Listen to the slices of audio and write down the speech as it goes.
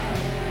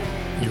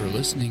You're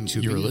listening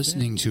to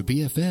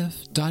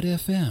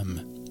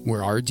BFF.FM,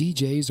 where our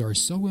DJs are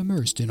so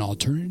immersed in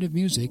alternative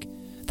music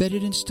that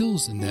it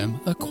instills in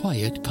them a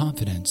quiet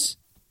confidence.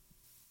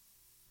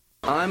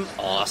 I'm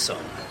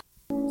awesome.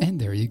 And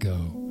there you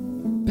go.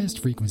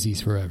 Best frequencies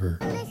forever.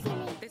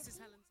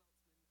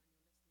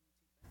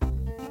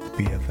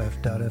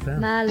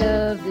 BFF.FM. My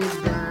love is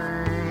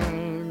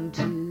blind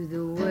to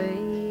the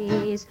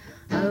ways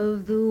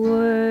of the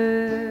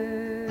world.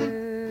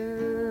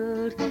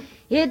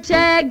 It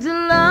tags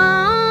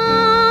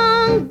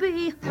along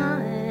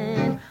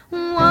behind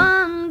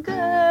one girl.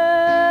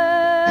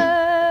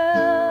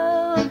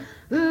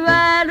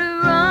 Right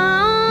or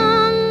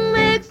wrong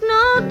makes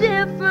no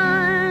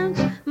difference.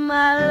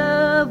 My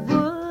love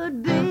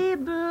would be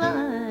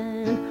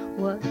blind.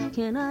 What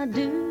can I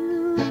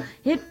do?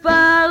 It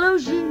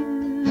follows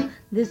you,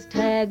 this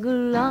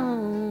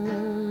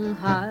tag-along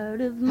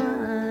heart of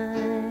mine.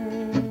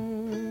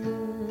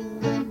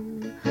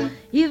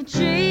 You've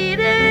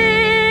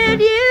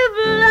cheated,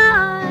 you've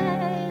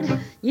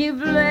lied,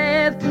 you've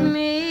left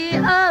me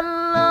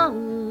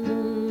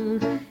alone.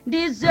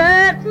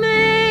 Desert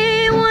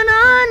me when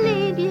I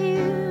need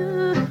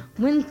you,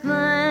 when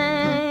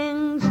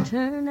things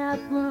turn out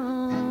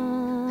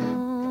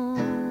wrong.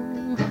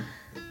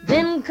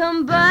 Then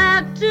come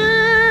back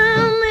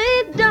to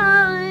me,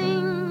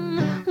 darling,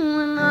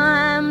 when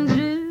I'm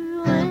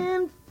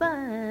doing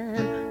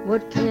fine.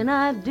 What can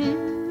I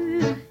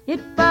do?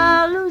 It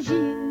follows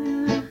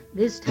you,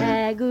 this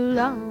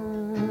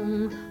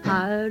tag-along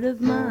heart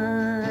of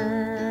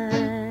mine.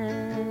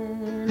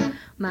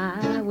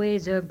 My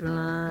ways are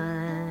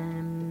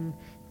blind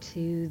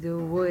to the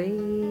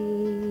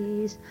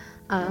ways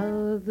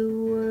of the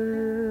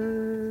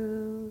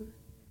world.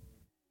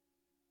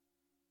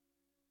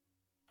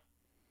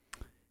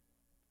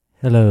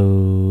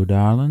 Hello,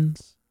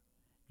 darlings.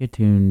 You're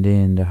tuned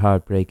in to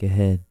Heartbreak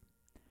Ahead,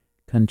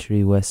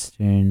 country,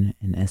 western,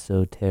 and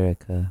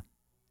esoterica.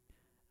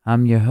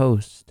 I'm your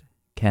host,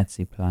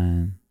 Catsy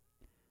Plan,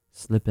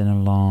 slipping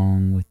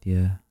along with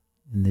you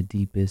in the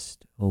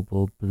deepest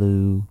opal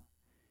blue,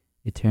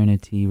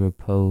 eternity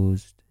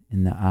reposed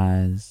in the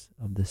eyes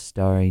of the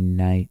starry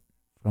night.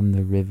 From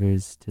the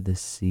rivers to the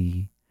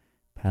sea,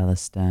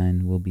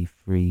 Palestine will be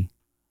free.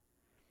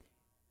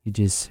 You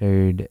just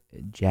heard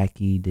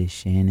Jackie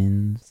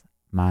DeShannon's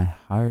My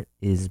Heart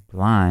is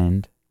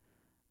Blind.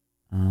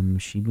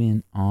 She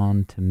went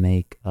on to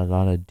make a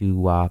lot of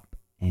doo-wop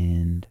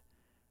and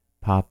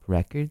pop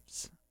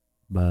records,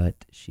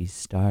 but she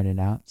started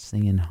out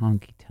singing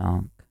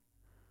honky-tonk.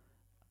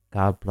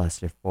 God bless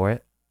her for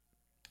it.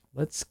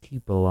 Let's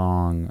keep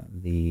along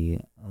the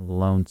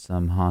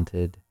lonesome,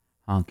 haunted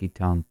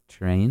honky-tonk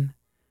train.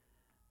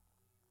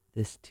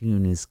 This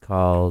tune is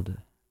called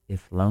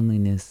If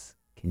Loneliness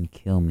Can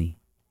Kill Me.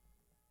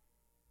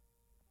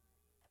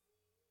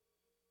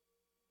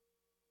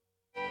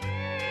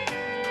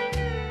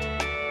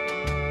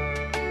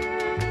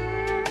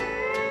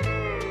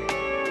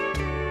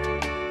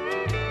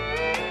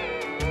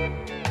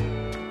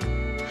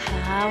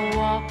 I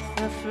walk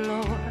the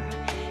floor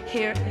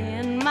here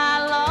in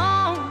my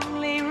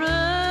lonely room.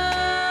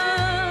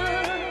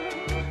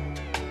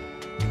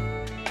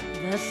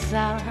 The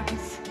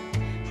silence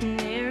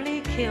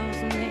nearly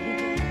kills me,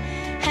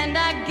 and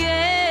I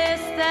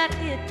guess that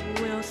it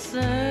will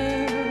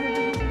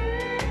soon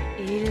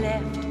be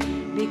left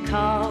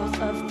because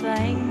of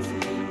things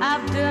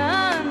I've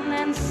done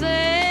and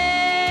said.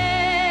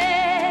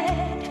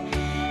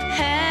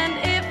 And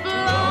if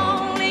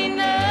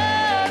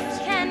loneliness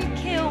can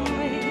kill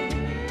me,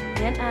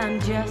 then I'm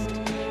just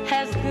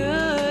as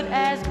good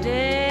as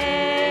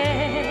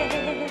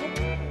dead.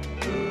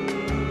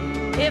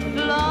 If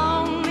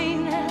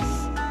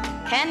loneliness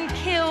can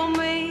kill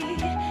me,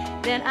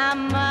 then I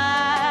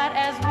might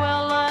as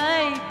well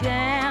lay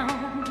down.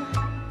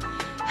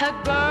 A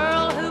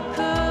girl who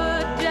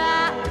could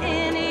die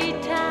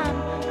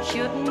anytime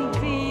shouldn't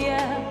be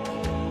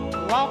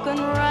walking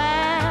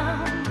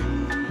around.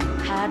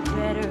 I'd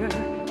better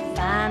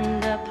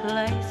find a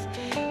place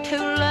to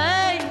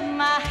lay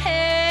my head.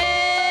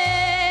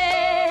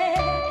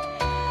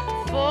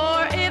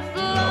 For if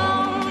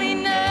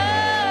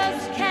loneliness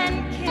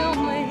can kill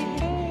me,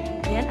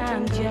 then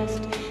I'm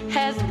just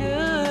as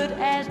good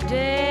as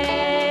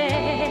dead.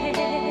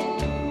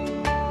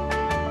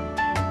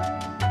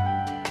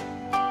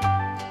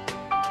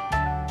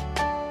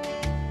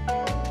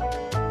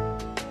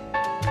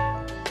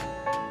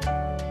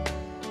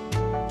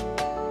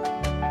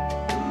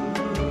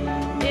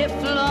 If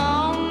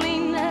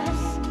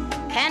loneliness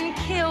can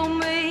kill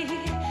me,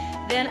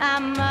 then I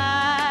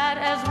might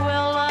as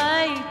well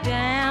lay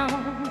down.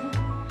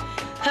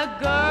 A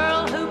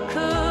girl who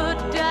could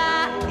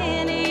die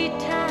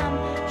anytime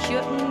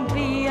shouldn't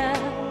be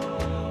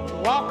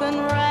walking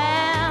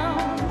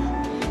around.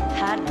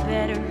 I'd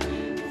better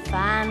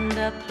find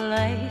a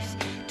place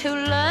to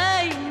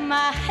lay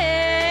my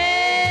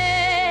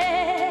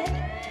head.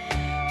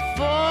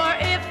 For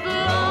if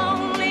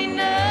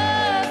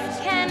loneliness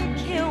can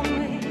kill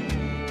me,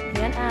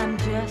 then I'm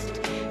just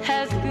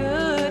as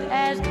good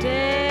as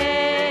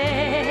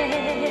dead.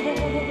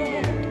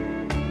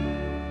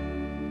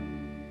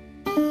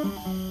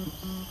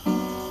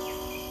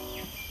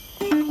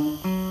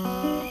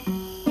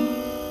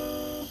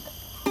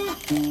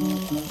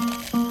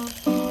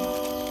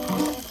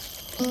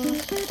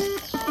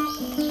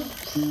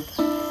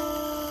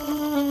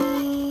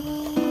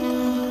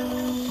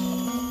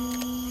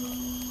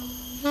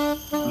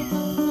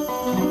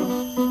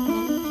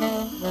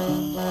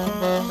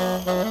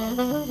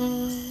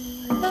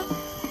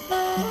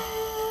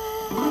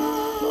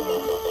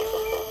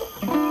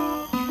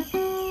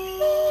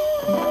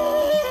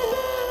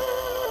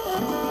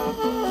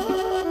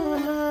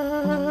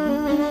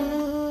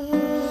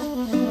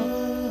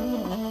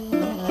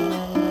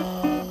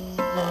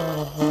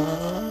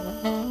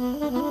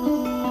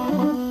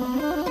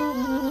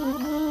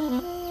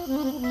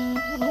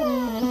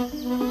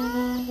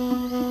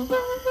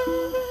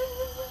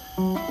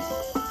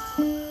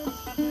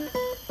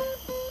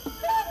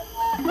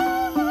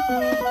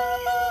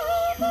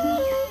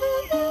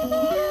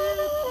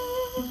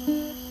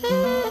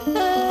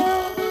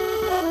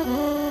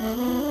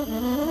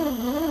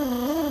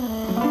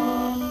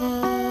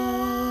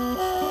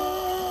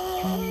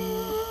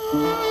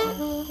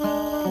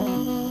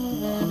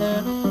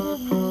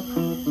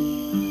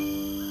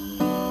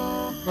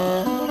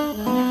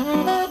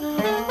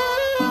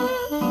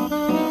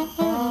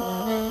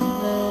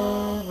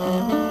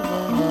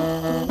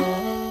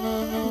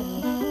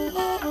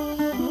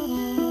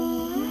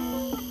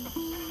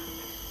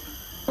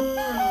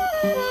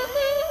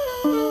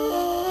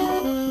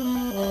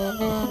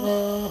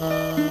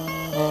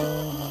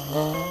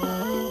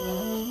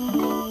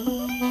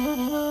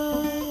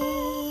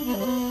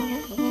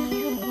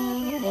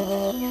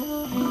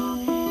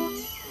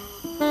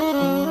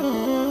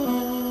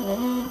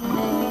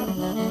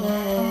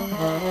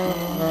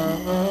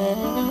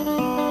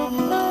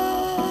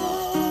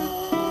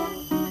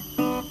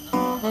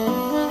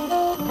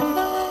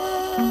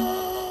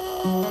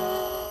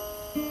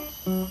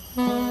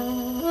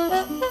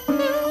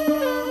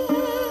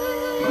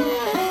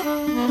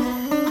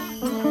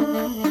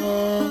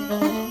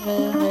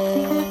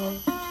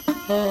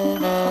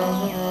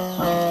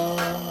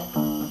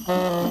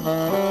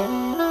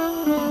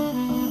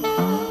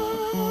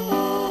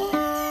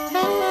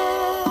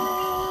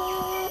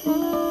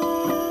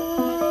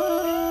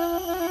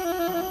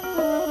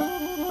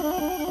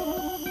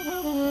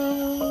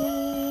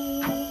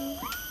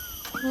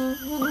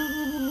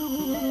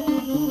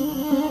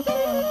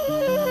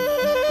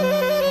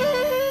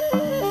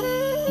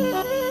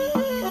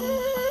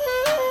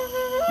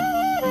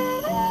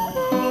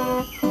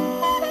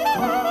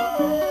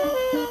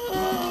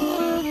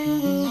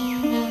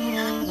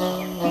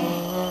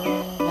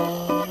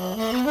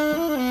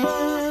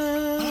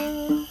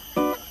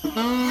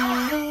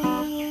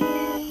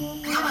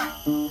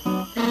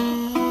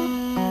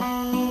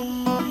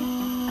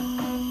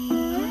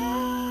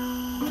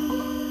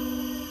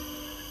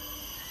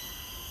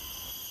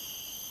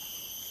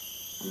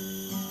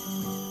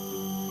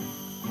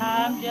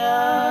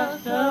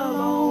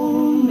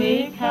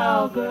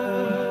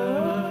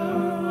 cowgirl,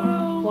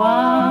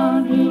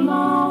 one who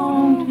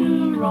longs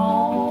to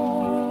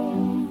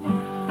roam.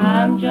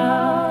 I'm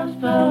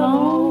just a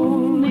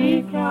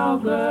lonely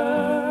cowgirl,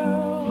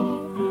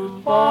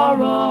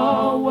 far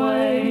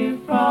away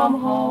from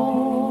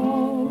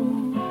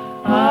home,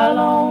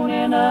 alone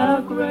in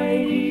a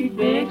great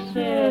big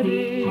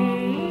city,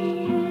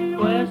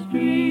 where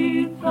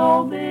streets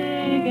so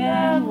big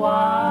and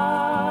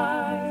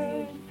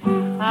wide.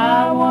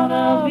 I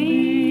wanna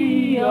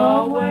be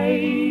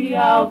away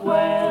out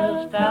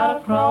west,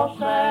 out across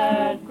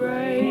that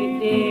great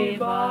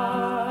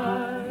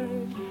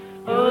divide.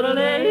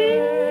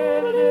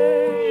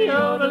 Oh-da-lay-da-lay,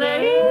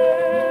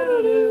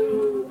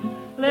 oh-da-lay-da-loo,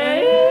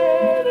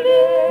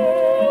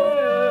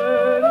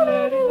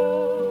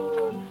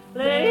 lay-da-lay-da-loo,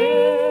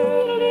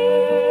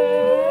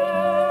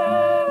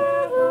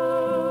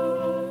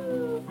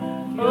 lay-da-lay-da-loo,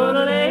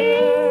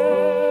 oh-da-lay-da-lay.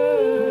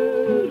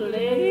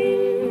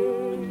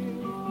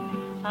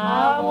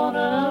 I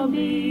wanna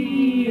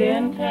be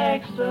in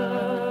Texas,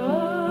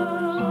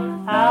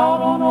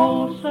 out on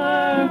old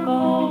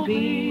Circle B.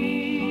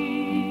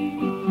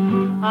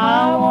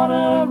 I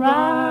wanna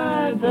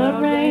ride the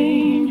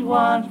range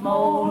once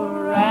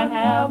more and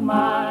have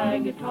my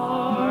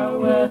guitar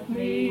with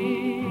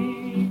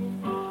me.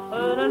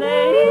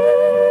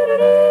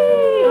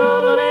 Oh-da-lay-da-lay,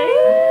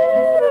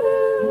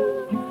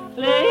 oh-da-lay-da-loo,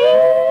 lay-da-lay-da-loo,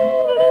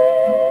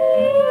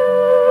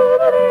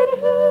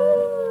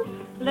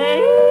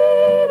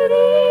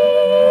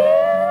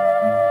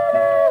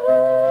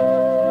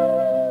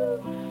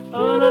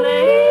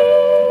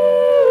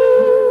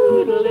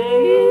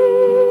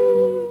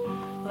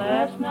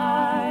 last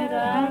night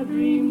I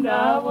dreamed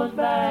I was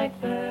back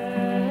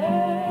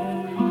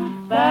there,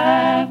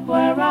 back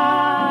where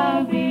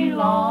I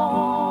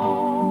belong.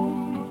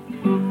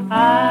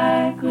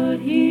 I could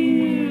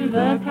hear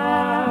the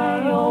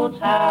coyotes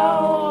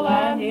howl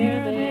and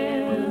hear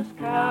this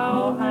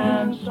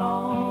cowhand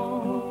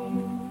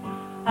song.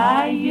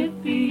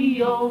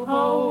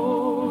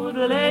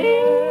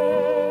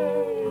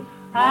 Hi-yippee-yo-ho-da-lay,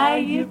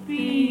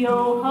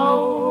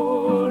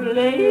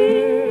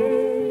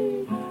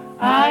 hi-yippee-yo-ho-da-lay,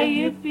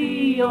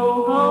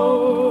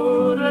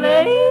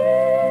 hi-yippee-yo-ho-da-lay,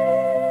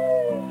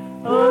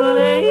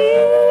 ho-da-lay.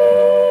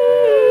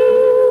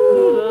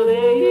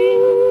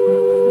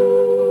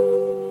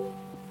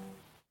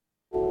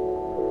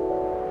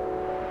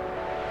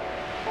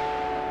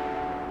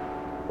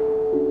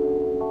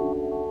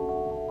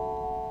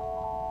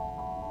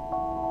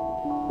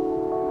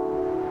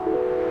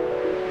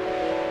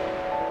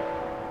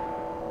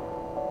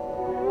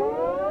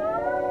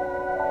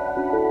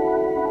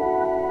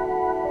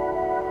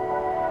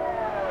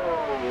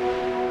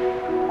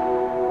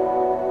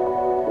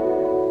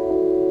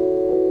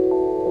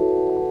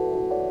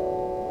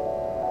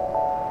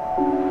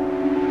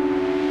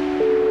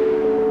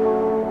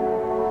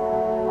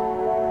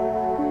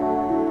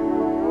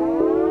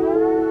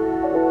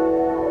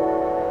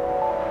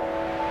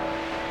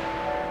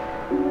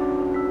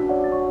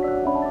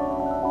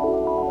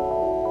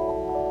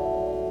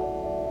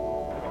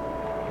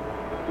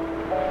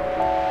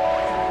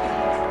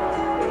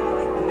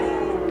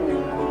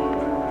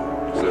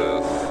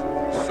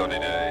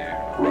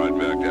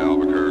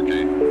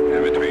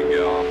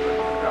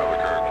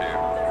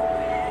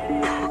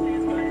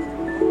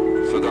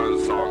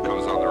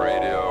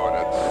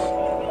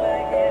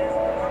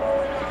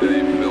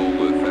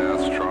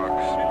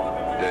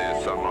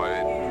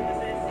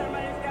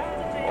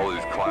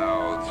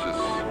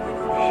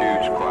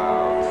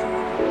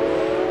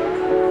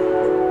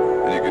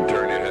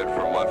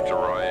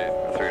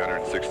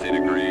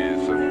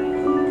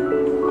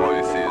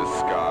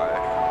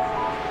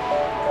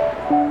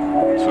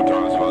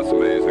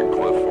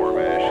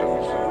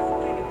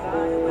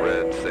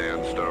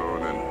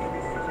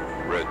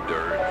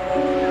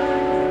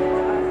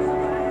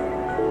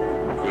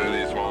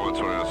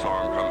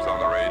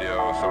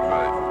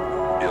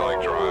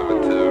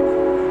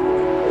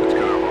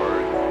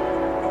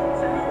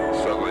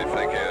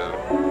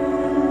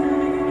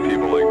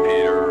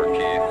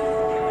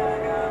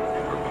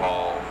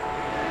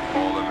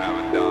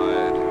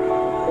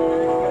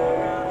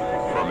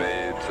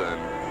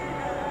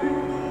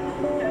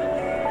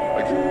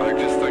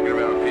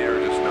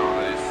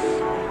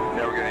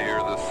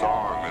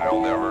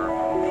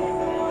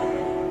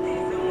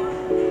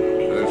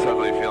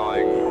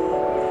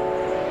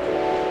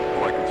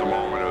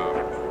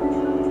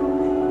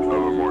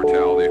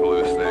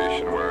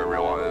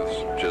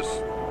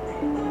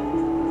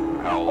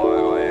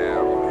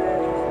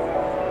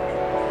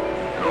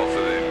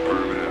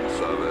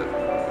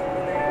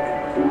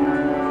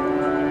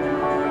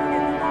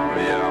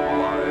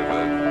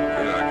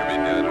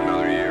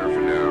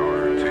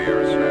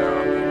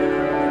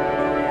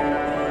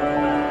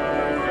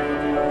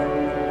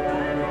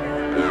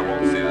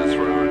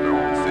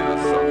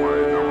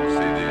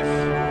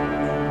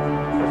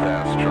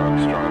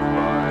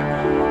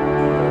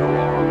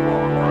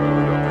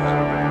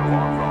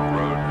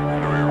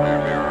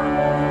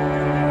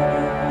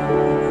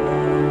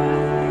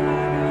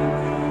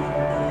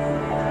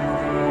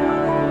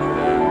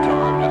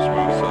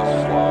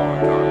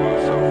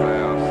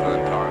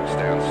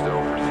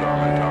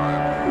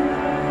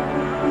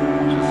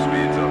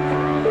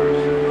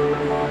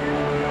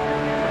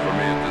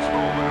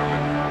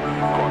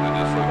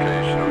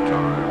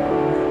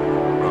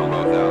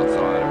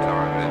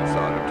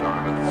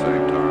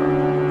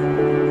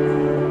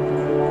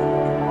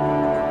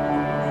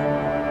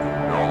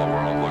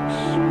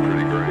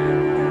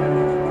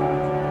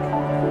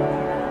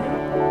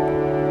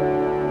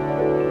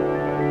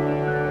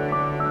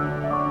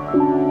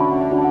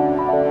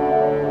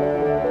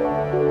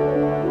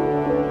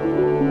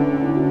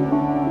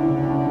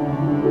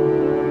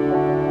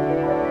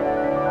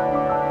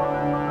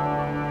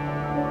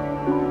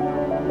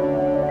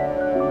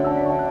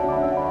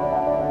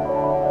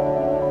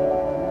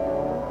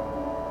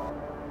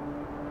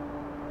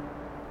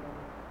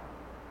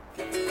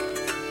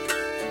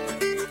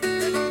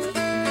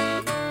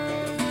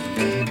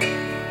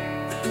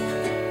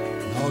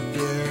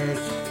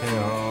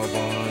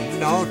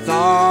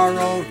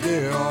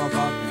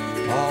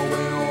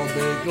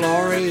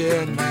 glory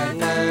in that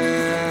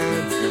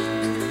land.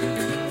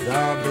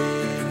 There'll be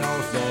no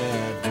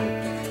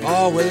sadness,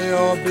 all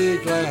will be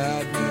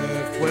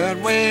gladness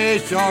when we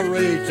shall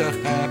reach a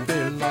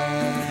happy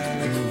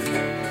land.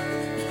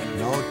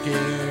 No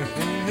tears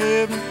in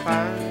heaven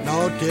fire,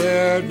 no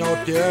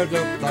tears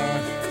of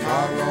thirst,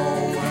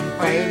 sorrow and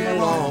pain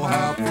will all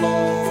have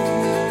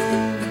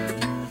flown.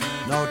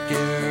 No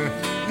tears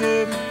in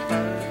heaven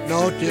fire,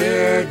 no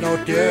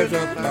tears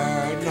of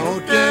thirst, no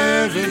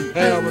tears in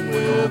heaven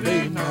will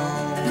be known.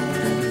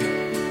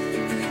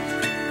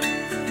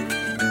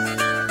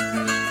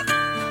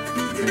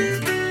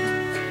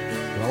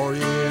 Glory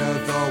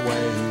is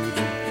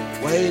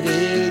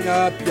waiting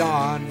up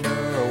yonder,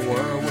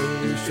 where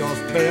we shall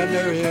spend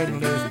our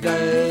endless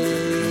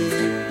day.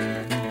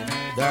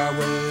 There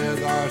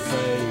with our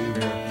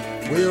Savior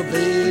we'll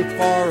be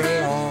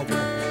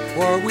forever,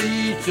 where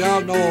we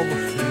shall no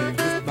more sin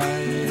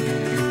dismay.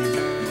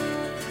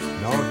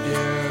 No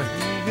tears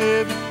in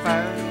heaven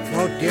fire,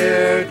 no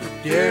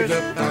tears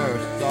of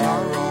thirst,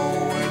 sorrow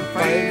and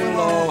pain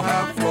will all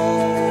have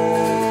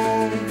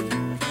flown.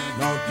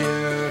 No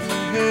tears in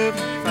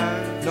heaven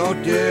fire, no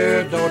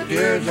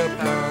tears of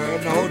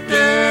thirst, no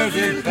tears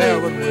in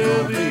heaven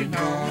will be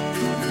known.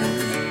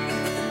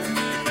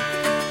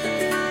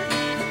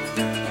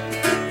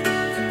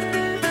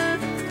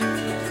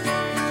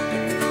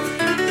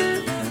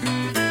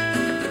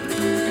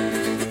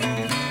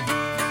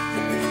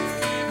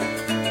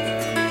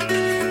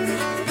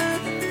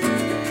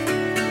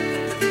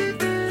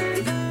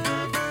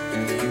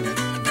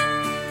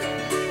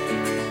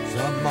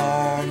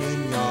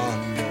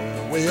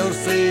 We'll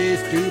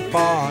cease to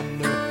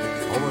ponder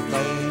over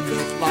things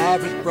that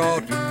life has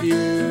brought to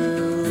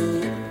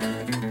view.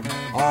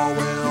 All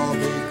will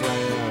be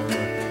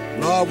clearer,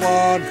 loved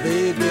ones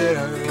be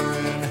dearer,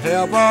 in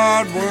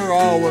heaven where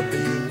all will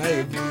be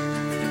made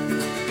new.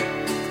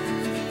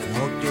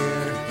 No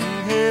tears in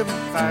heaven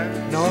fire,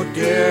 no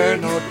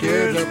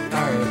tears of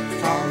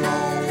thirst,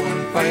 sorrow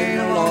and pain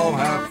will all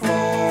have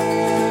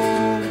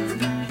flown.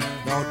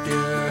 No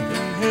tears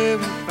in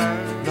heaven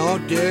fire, no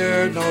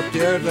tears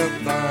of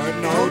thirst,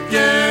 no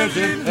tears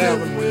in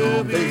heaven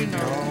will be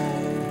known.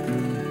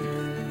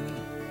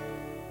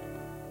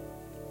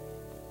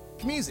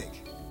 Music.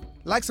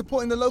 Like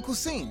supporting the local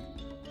scene?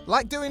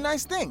 Like doing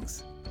nice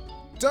things?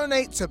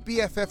 Donate to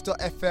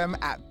BFF.FM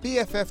at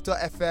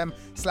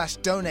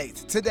BFF.FM/donate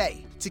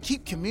today to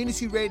keep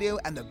community radio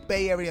and the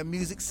Bay Area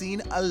music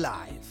scene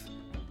alive.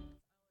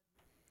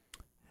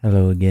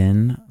 Hello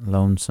again,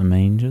 Lonesome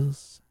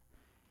Angels.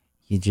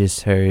 You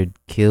just heard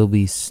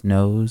Kilby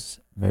Snow's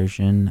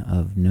version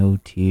of No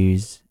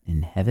Tears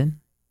in Heaven.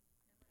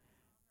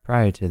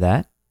 Prior to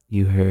that,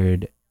 you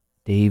heard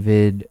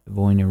David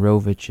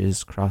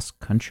Wojnarowicz's Cross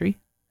Country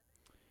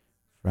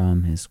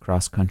from his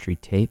Cross Country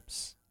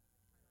tapes.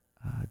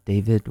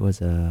 David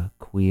was a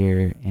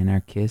queer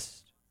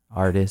anarchist,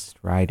 artist,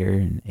 writer,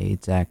 and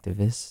AIDS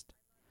activist.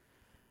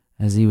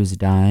 As he was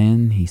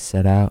dying, he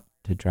set out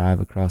to drive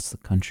across the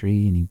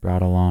country, and he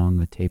brought along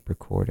a tape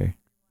recorder.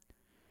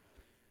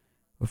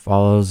 What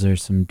follows are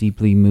some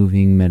deeply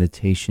moving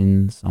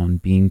meditations on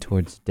being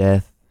towards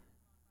death,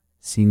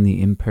 seeing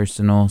the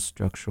impersonal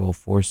structural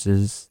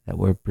forces that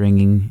were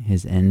bringing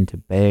his end to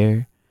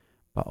bear,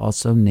 but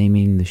also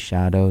naming the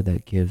shadow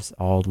that gives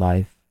all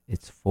life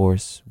its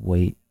force,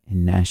 weight,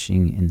 and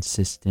gnashing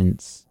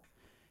insistence,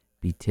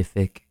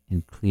 beatific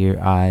and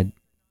clear-eyed.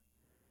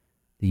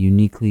 The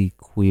uniquely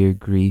queer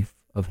grief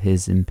of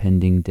his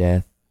impending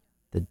death,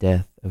 the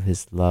death of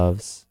his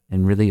loves,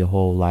 and really a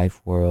whole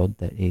life world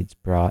that AIDS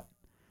brought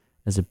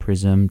as a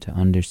prism to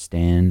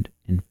understand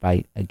and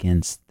fight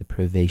against the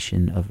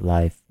privation of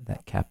life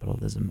that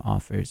capitalism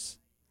offers.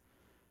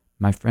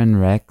 My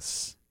friend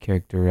Rex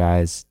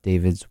characterized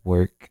David's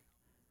work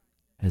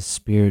as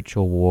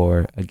spiritual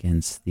war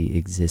against the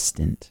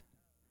existent,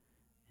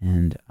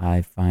 and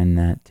I find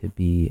that to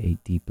be a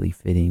deeply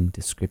fitting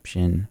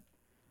description,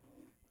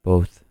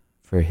 both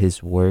for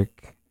his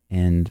work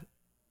and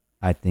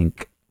I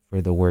think for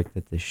the work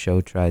that the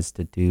show tries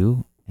to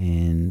do,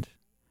 and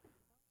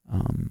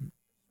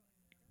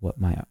what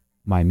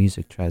my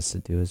music tries to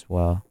do as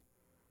well.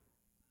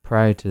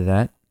 Prior to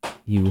that,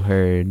 you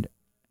heard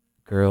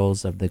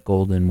Girls of the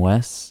Golden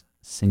West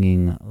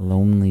singing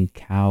Lonely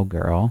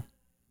Cowgirl.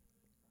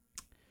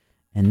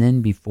 And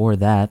then before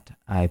that,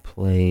 I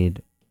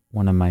played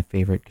one of my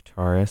favorite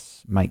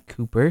guitarists, Mike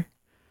Cooper,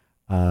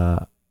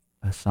 a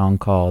song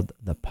called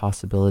The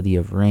Possibility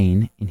of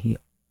Rain. And he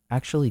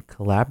actually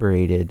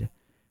collaborated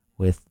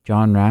with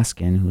John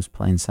Raskin, who's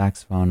playing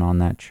saxophone on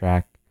that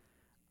track.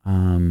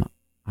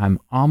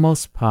 I'm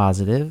almost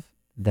positive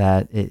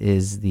that it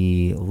is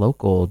the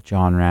local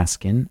John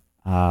Raskin,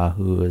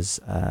 who is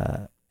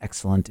an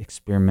excellent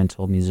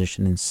experimental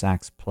musician and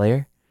sax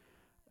player.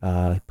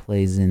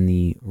 Plays in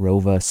the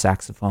Rova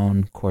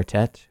Saxophone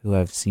Quartet, who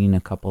I've seen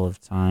a couple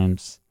of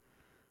times,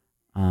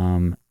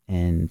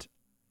 and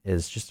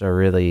is just a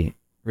really,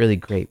 really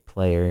great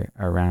player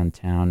around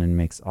town and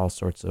makes all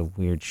sorts of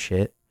weird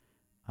shit.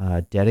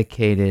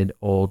 Dedicated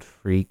old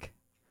freak,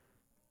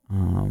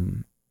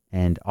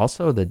 and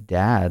also the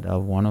dad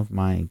of one of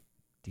my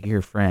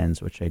dear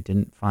friends, which I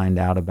didn't find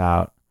out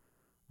about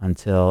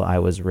until I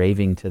was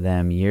raving to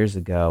them years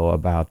ago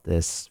about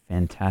this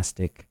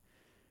fantastic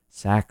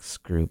sax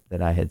group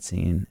that I had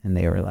seen, and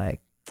they were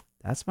like,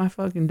 "That's my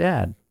fucking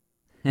dad."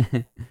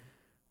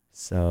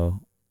 So,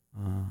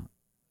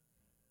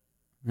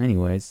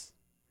 anyways,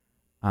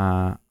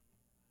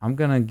 I'm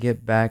gonna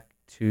get back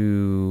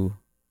to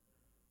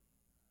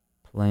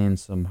playing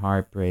some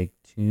heartbreak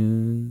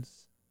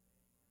tunes.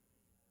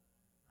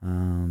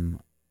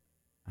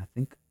 I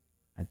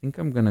think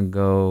I'm gonna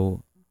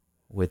go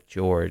with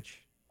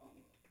George,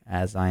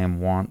 as I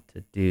am wont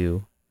to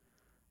do.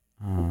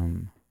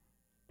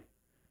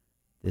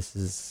 This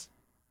is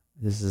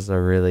a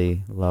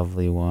really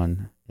lovely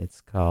one.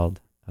 It's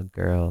called "A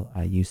Girl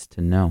I Used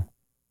to Know."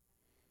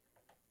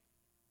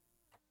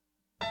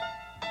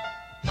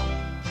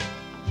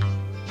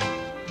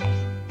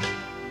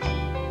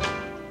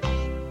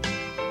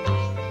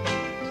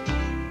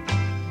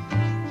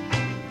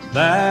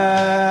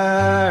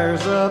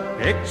 There's a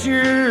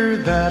picture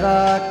that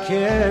I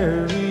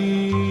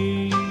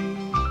carry,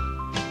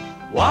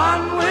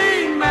 one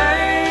we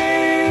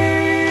made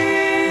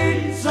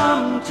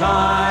some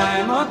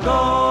time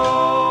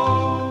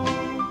ago.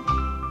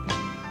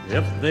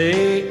 If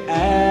they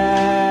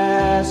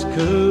ask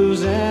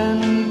who's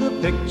in the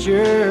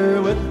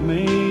picture with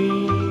me,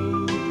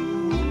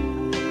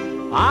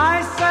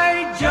 I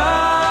say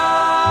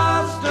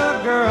just a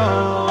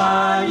girl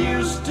I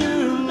used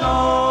to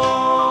know.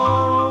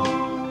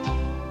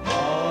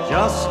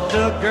 Just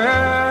a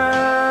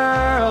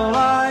girl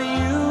I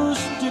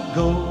used to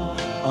go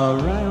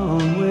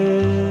around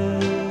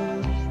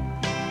with.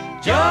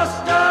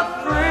 Just a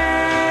friend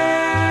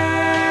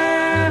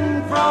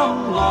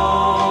from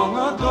long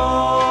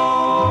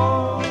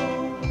ago.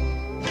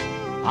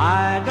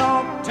 I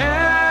don't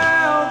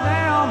tell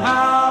them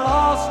how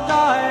lost I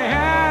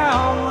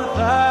am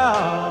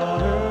without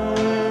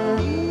her.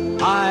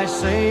 I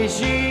say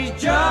she's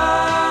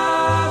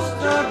just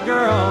a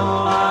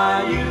girl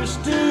I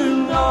used to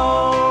know.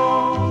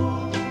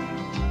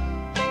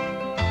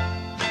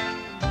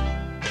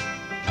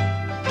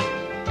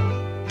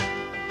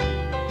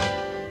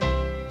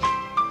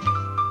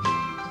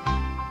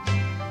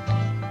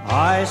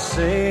 I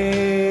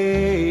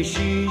say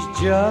she's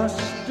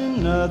just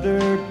another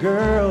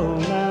girl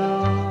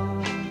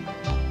now,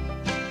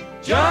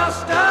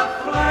 just a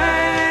flame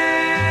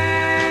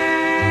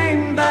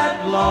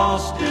that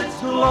lost its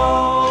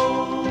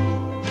glow.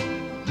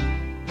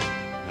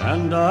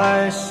 And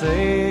I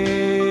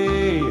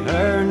say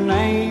her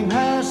name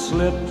has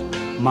slipped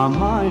my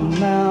mind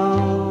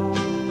now,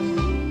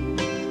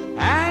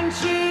 and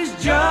she's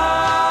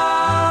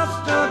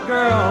just a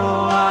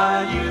girl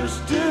I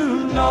used to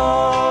know.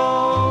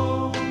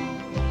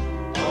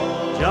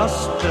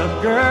 Just a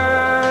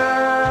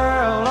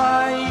girl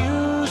I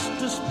used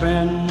to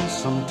spend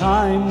some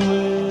time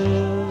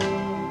with.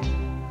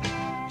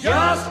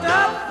 Just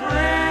a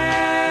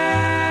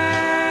friend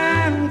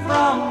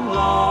from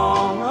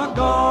long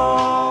ago.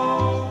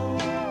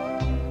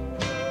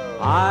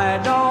 I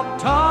don't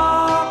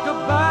talk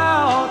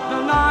about the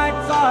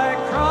nights I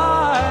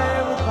cry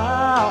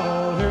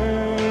without her.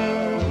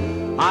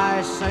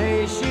 I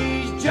say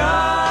she's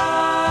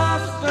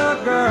just a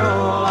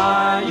girl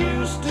I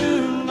used to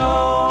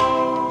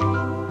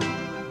know.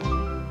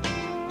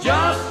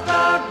 Just a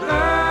girl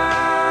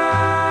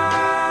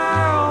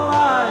I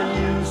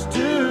used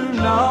to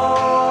know.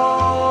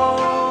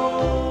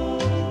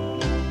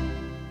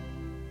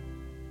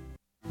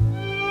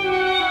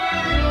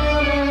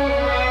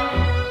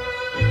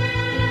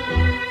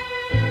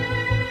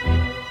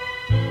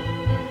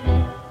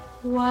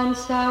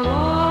 Once I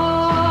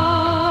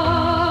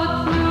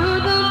walked through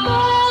the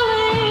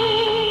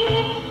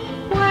valley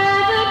where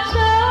the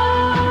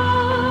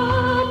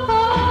tall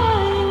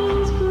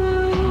pines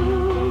grew,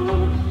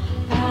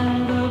 and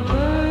the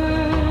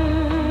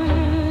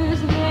birds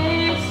they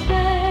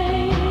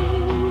sang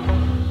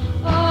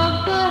of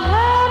the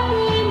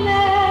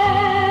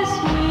happiness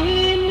we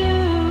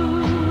knew.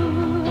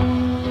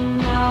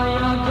 Now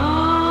you're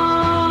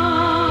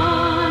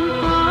gone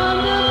from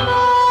the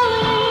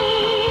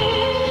valley,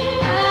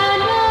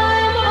 and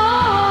I'm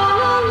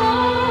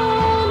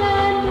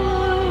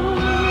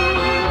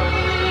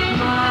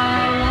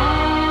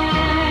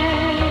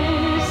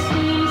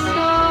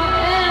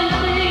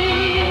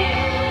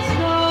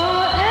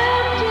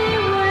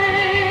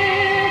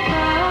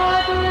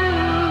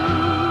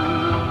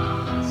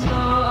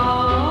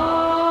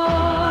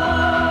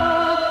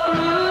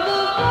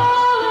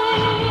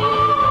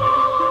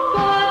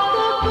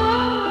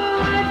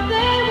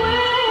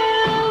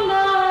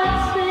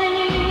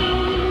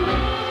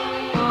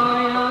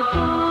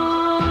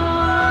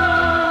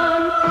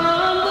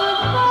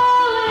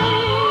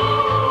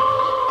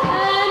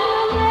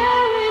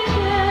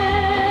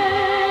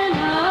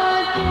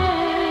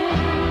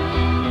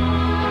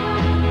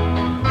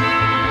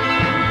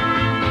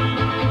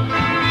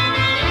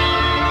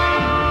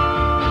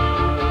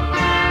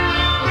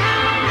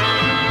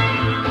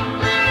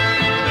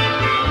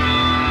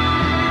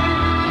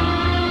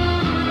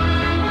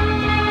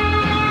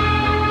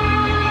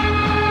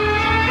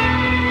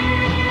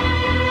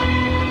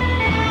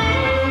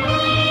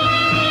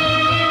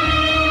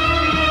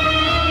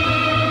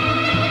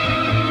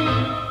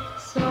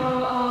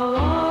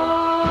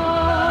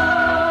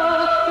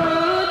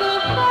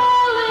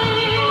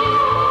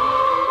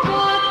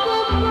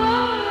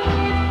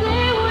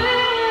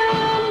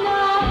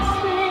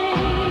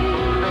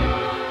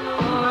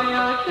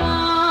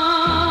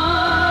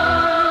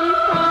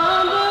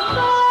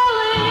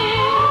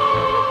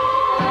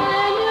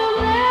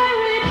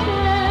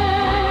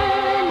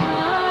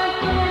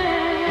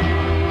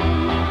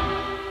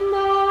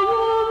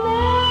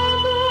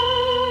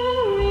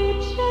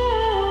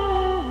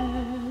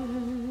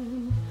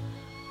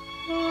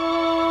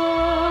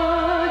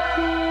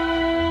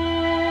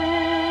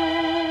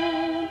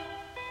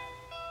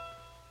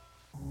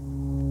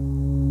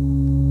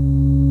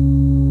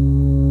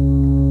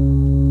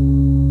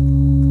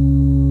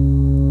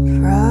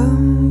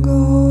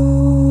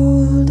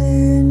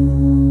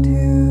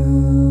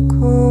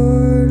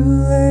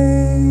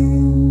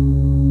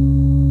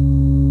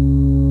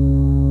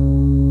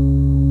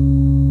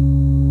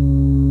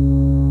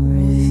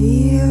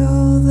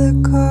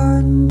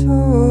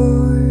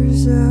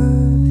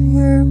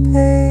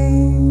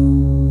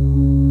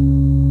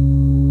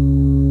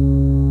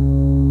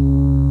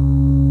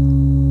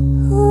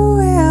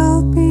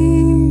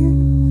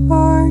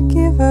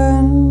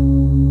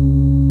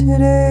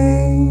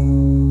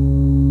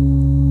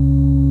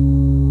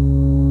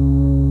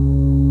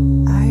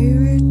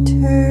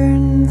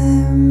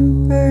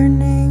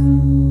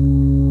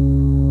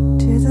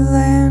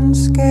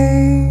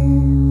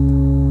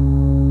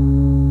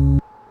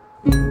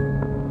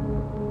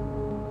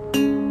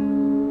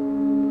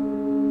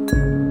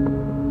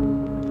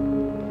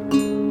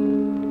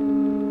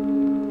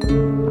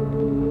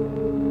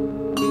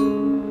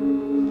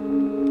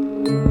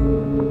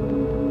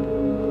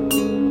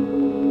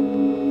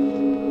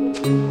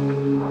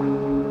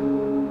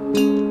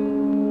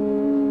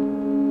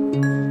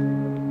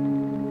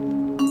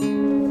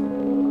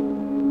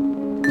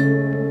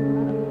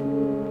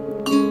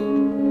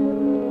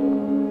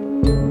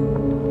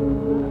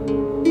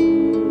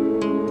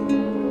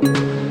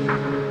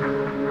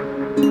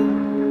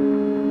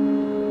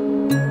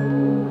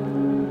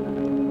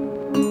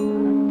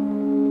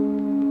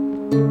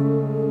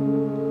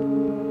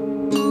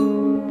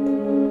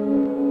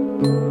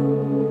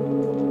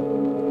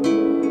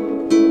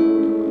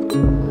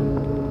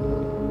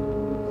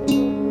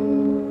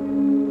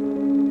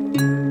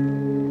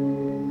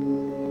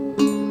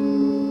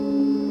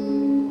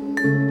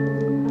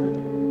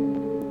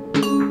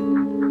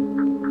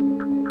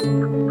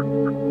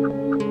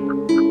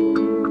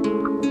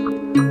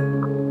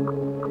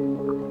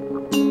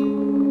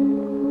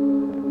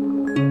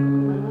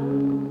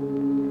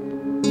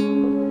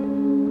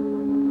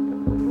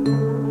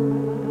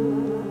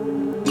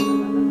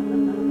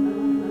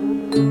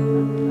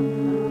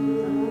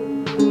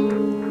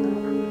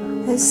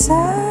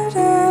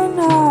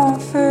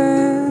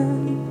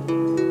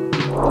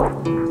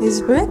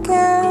is brick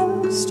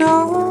and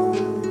stone.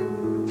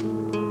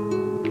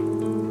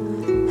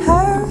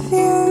 Have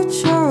you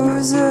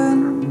chosen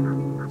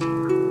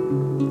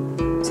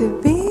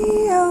to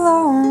be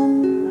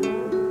alone?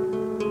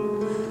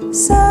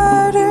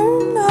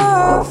 Saturn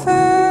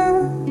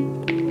offered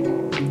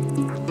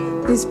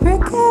is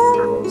brick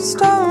and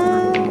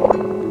stone.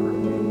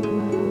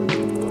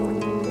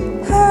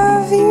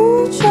 Have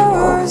you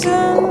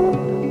chosen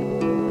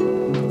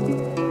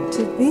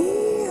to be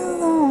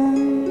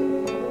alone?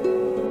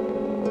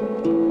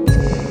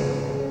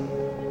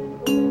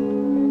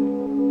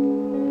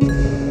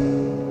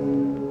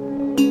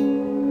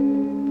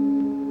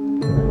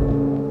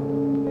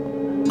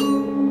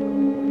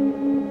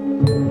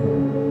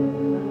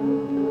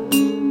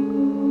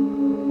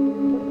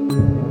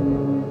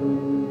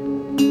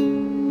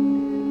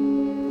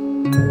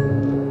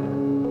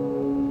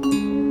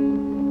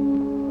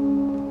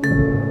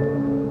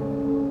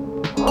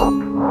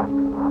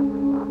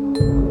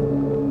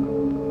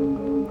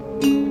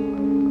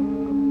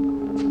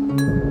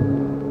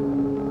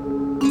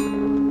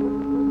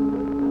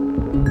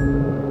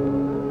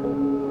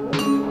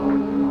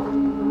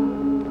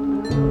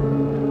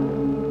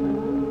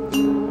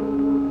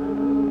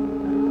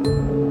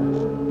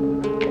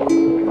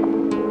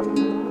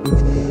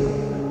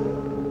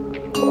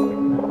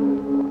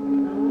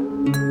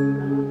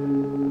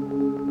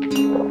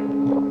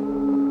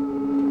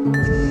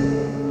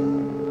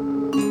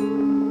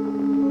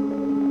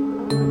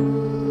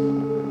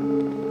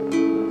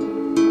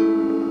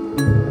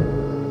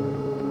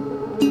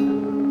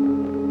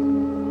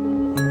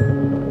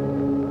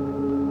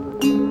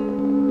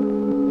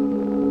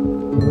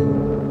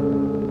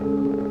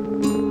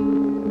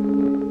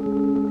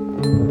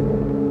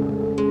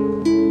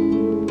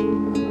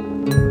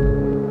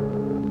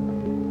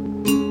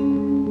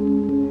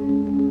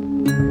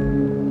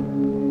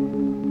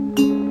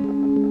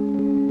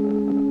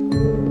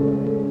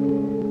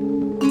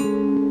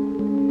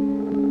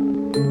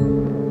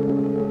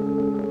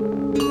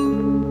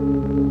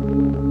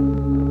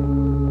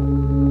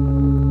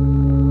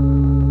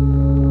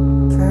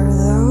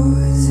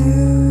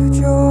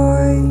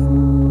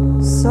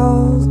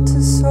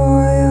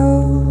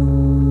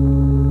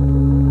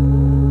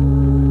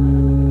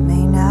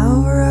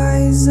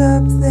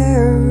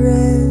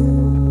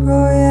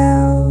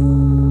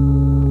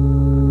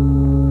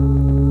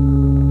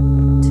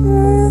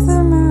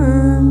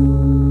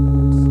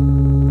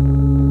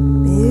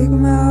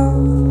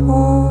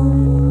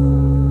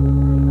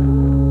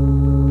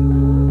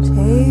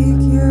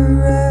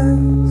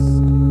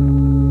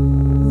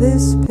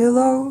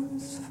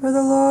 Pillows for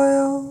the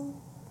loyal.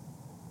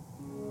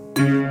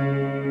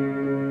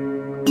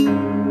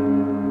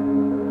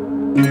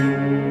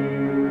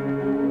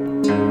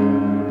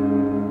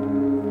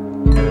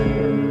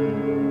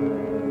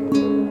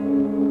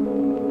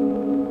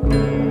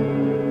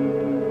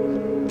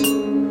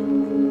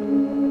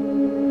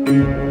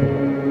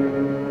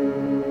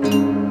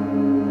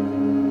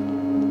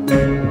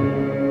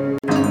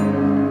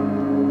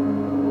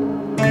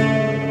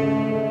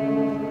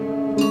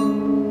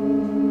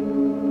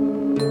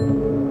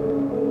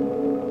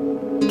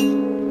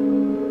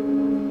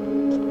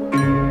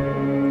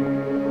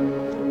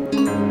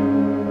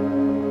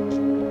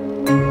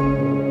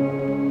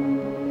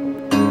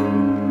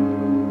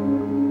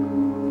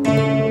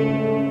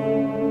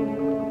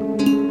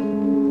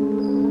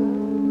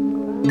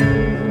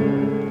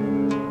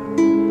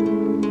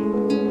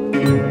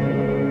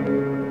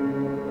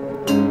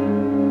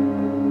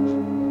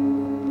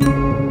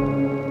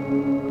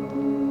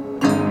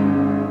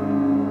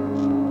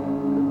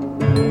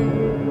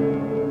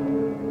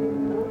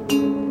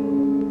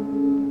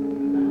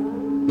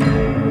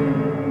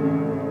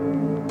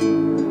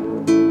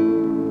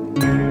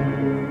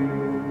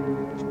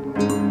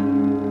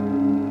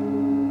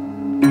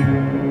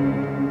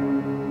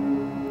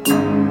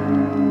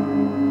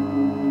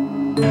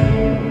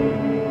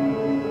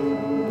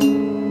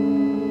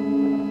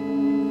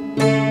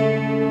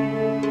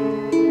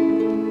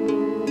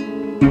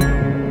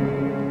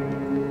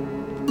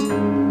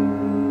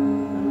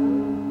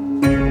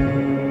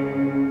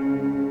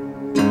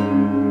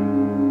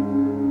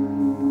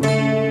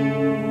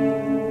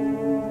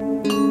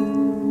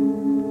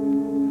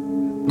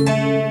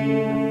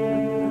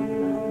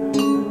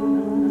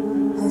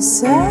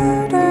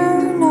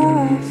 Saturn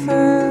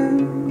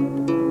offered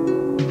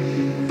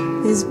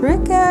is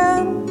brick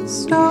and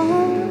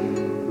stone,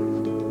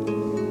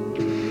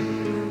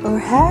 or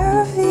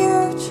have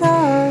you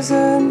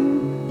chosen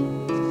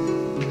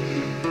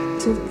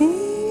to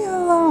be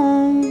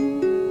alone?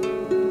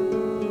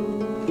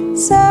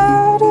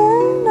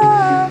 Saturn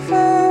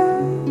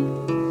offered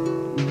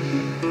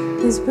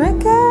is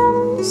brick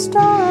and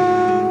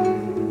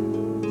stone.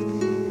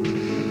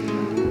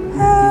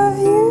 Have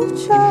you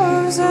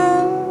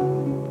chosen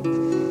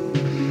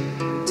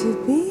to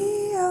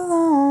be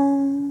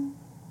alone?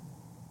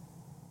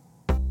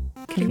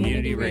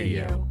 Community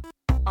radio.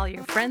 All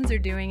your friends are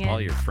doing it.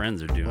 All your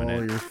friends are doing it.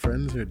 All your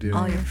friends are doing it.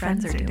 All your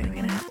friends are doing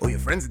it. All your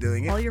friends are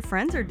doing it. All your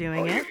friends are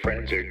doing it. All your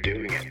friends are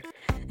doing it.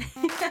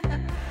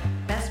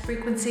 Best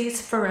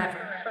frequencies forever.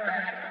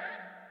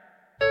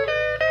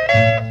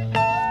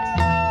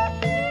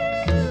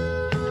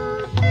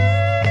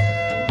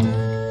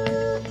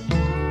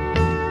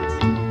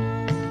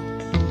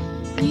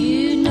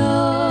 You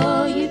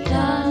know you've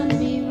done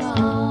me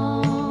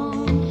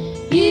wrong.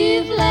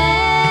 You've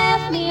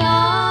left me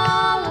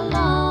all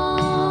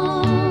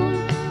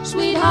alone.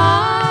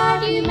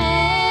 Sweetheart, you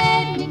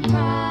made me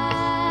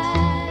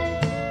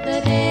cry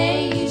the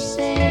day you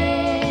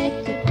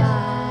said goodbye.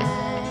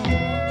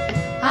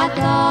 I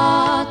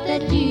thought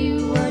that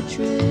you were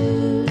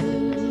true.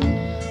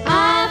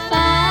 I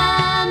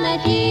found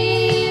that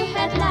you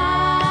had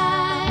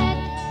lied.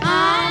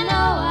 I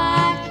know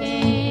I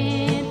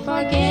can't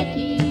forget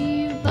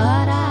you,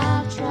 but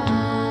I'll try.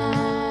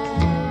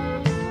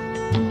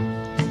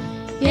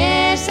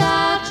 Yes,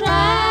 I'll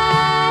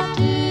try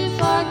to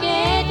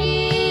forget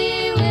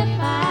you if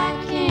I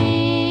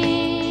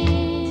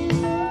can.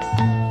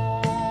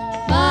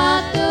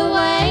 But the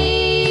way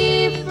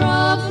you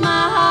broke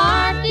my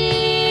heart,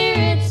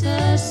 dear, it's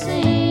a sin.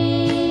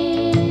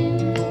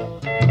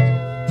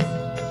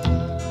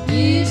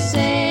 You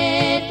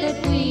said that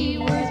we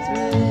were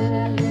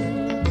through.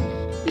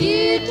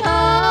 You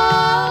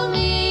told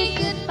me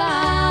goodbye.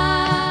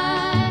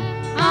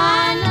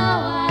 I know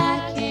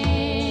I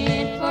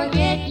can't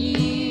forget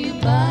you,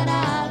 but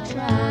I'll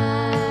try.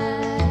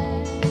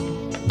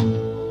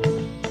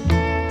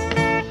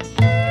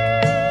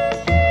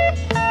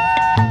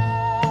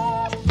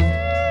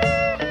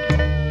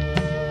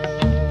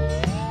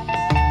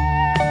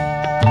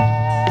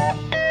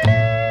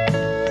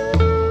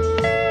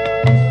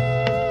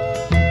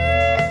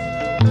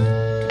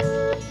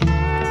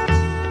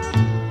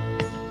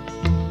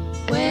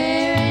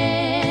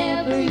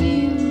 Wherever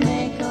you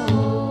may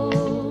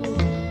go,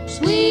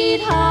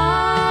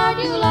 sweetheart,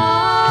 you'll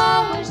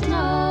always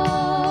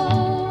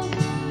know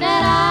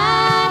that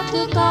I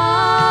took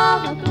all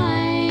the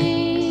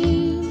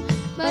blame,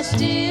 but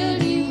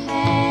still you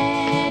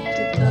had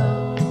to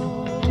go.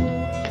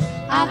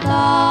 I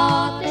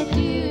thought that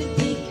you'd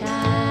be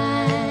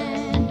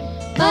kind,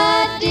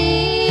 but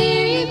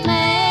dear, you've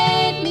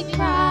made me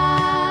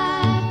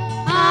cry.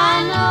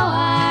 I know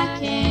I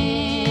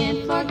can't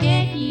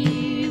forget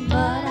you,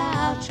 but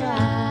I'll try.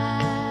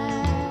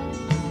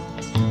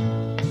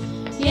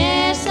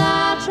 Yes,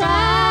 I'll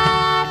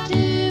try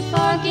to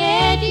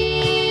forget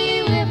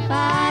you if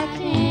I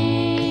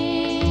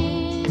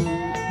can.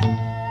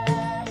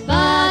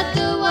 But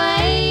the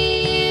way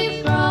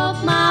you broke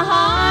my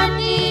heart,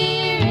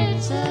 dear,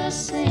 it's a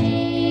sin.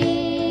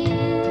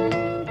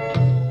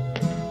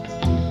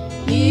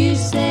 You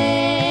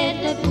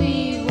said that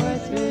we were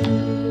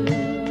through.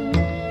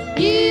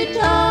 You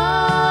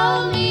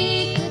told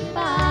me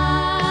goodbye.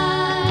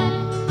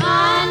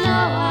 I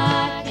know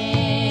I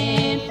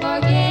can't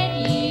forget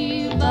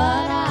you,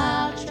 but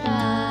I'll try.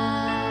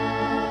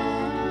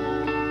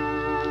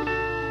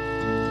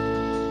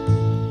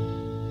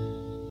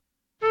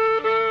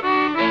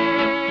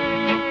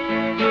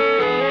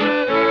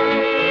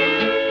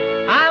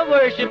 I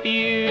worship you,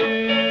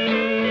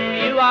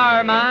 you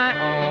are my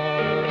own.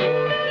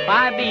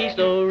 Why be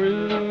so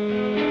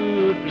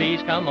rude?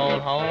 Please come on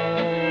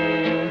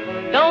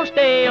home. Don't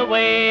stay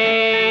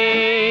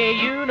away,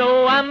 you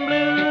know I'm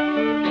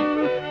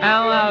blue.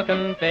 Now I'll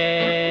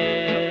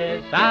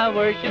confess, I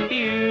worship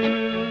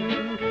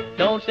you.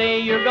 Don't say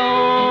you're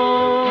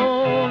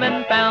gone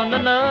and found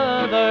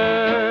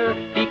another,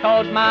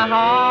 because my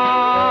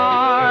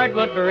heart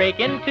would break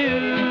in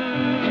two.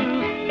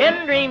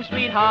 In dreams,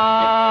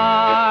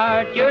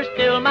 sweetheart, you're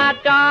still my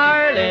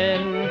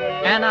darling,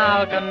 and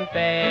I'll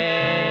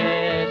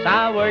confess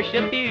I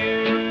worship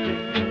you.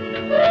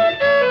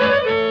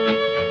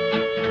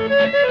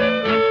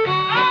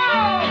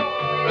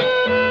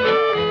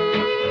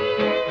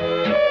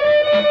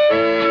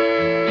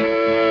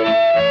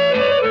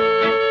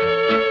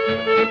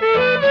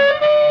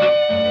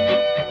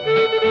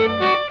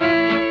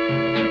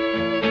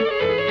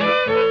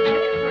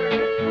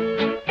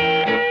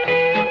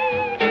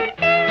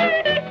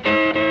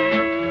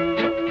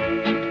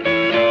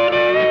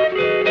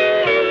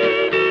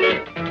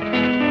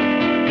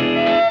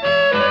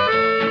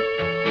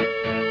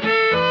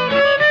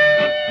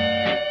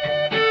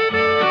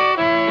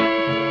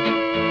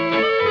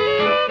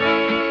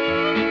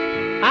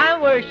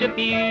 Worship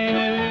you,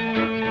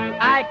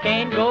 I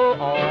can't go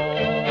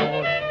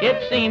on.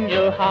 It seems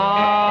your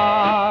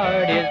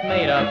heart is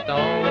made of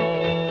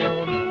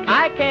stone.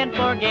 I can't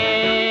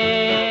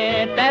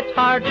forget, that's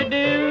hard to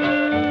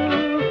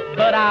do,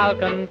 but I'll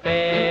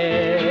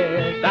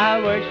confess I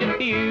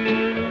worship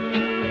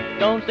you.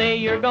 Don't say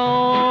you're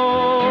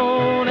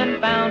gone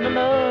and found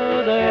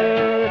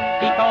another,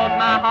 because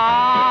my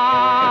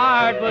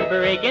heart would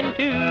break in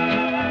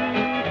two.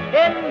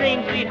 In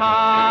dreams,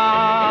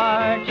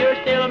 sweetheart, you're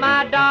still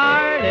my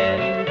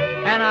darling,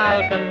 and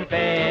I'll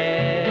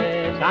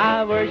confess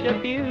I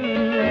worship you.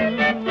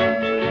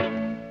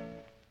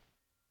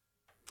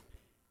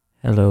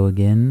 Hello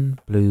again,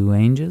 Blue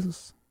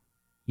Angels.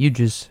 You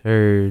just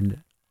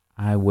heard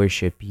I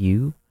Worship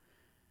You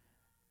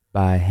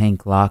by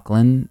Hank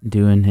Lachlan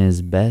doing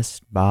his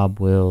best Bob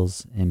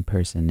Wills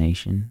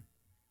impersonation.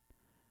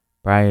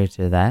 Prior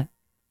to that,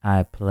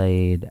 I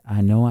played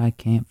I Know I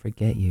Can't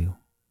Forget You,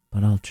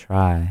 But I'll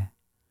Try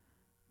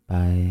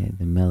by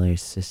the Miller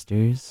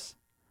Sisters.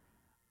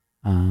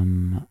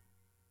 One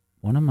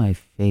of my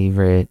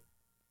favorite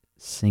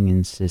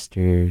singing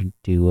sister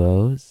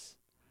duos.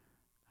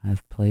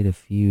 I've played a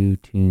few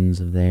tunes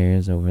of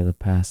theirs over the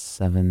past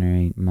 7 or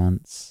 8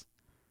 months.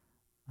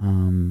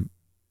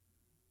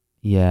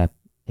 Yeah,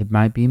 it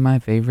might be my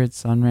favorite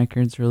Sun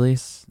Records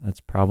release.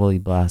 That's probably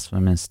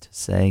blasphemous to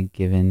say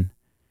given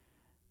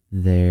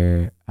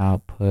their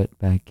output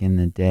back in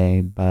the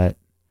day, but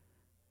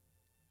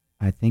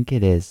I think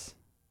it is.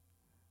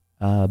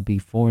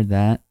 Before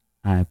that,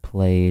 I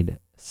played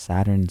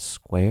Saturn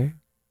Square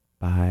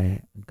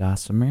by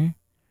Gossamer.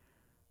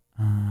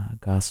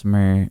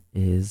 Gossamer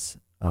is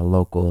a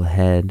local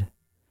head.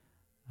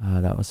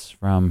 That was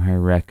from her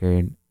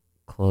record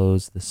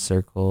Close the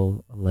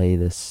Circle, Lay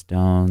the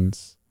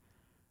Stones.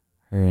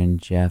 Her and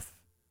Jeff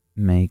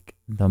make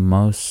the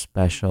most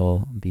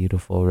special,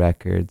 beautiful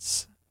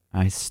records.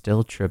 I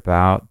still trip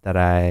out that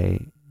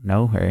I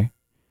know her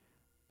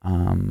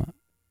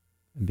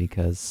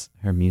because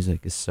her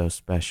music is so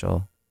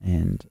special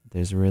and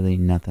there's really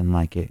nothing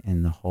like it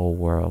in the whole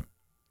world.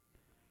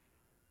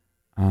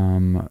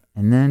 And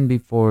then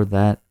before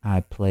that,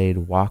 I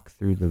played Walk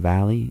Through the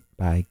Valley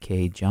by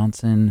Kay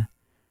Johnson.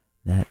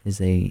 That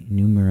is a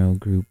Numero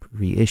Group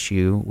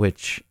reissue,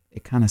 which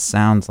it kind of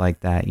sounds like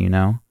that, you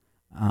know?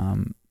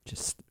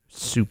 Just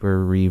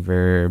super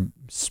reverb,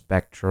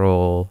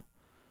 spectral,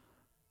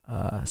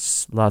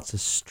 lots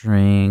of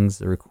strings.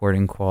 The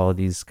recording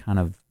quality is kind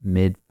of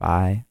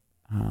mid-fi.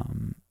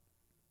 And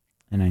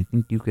I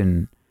think you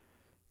can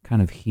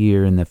kind of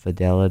hear in the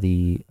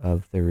fidelity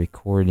of the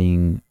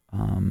recording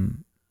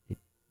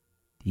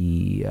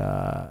the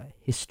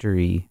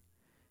history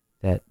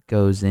that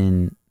goes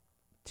in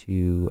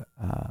to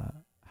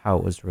how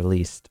it was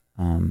released.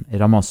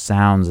 It almost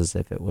sounds as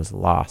if it was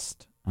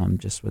lost,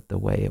 just with the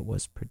way it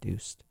was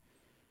produced.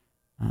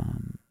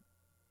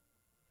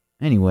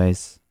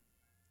 Anyways,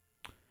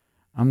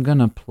 I'm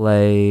gonna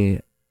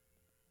play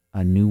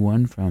a new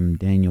one from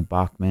Daniel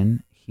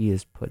Bachman. He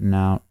is putting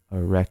out a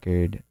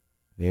record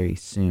very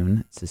soon.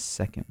 It's his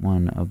second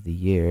one of the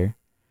year.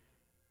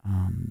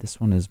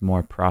 This one is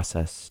more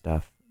processed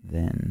stuff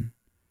than,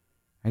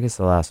 I guess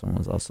the last one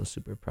was also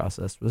super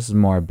processed. This is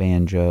more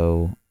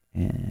banjo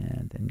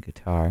and then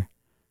guitar.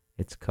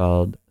 It's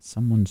called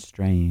Someone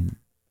Straying,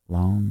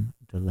 Long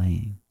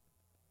Delaying.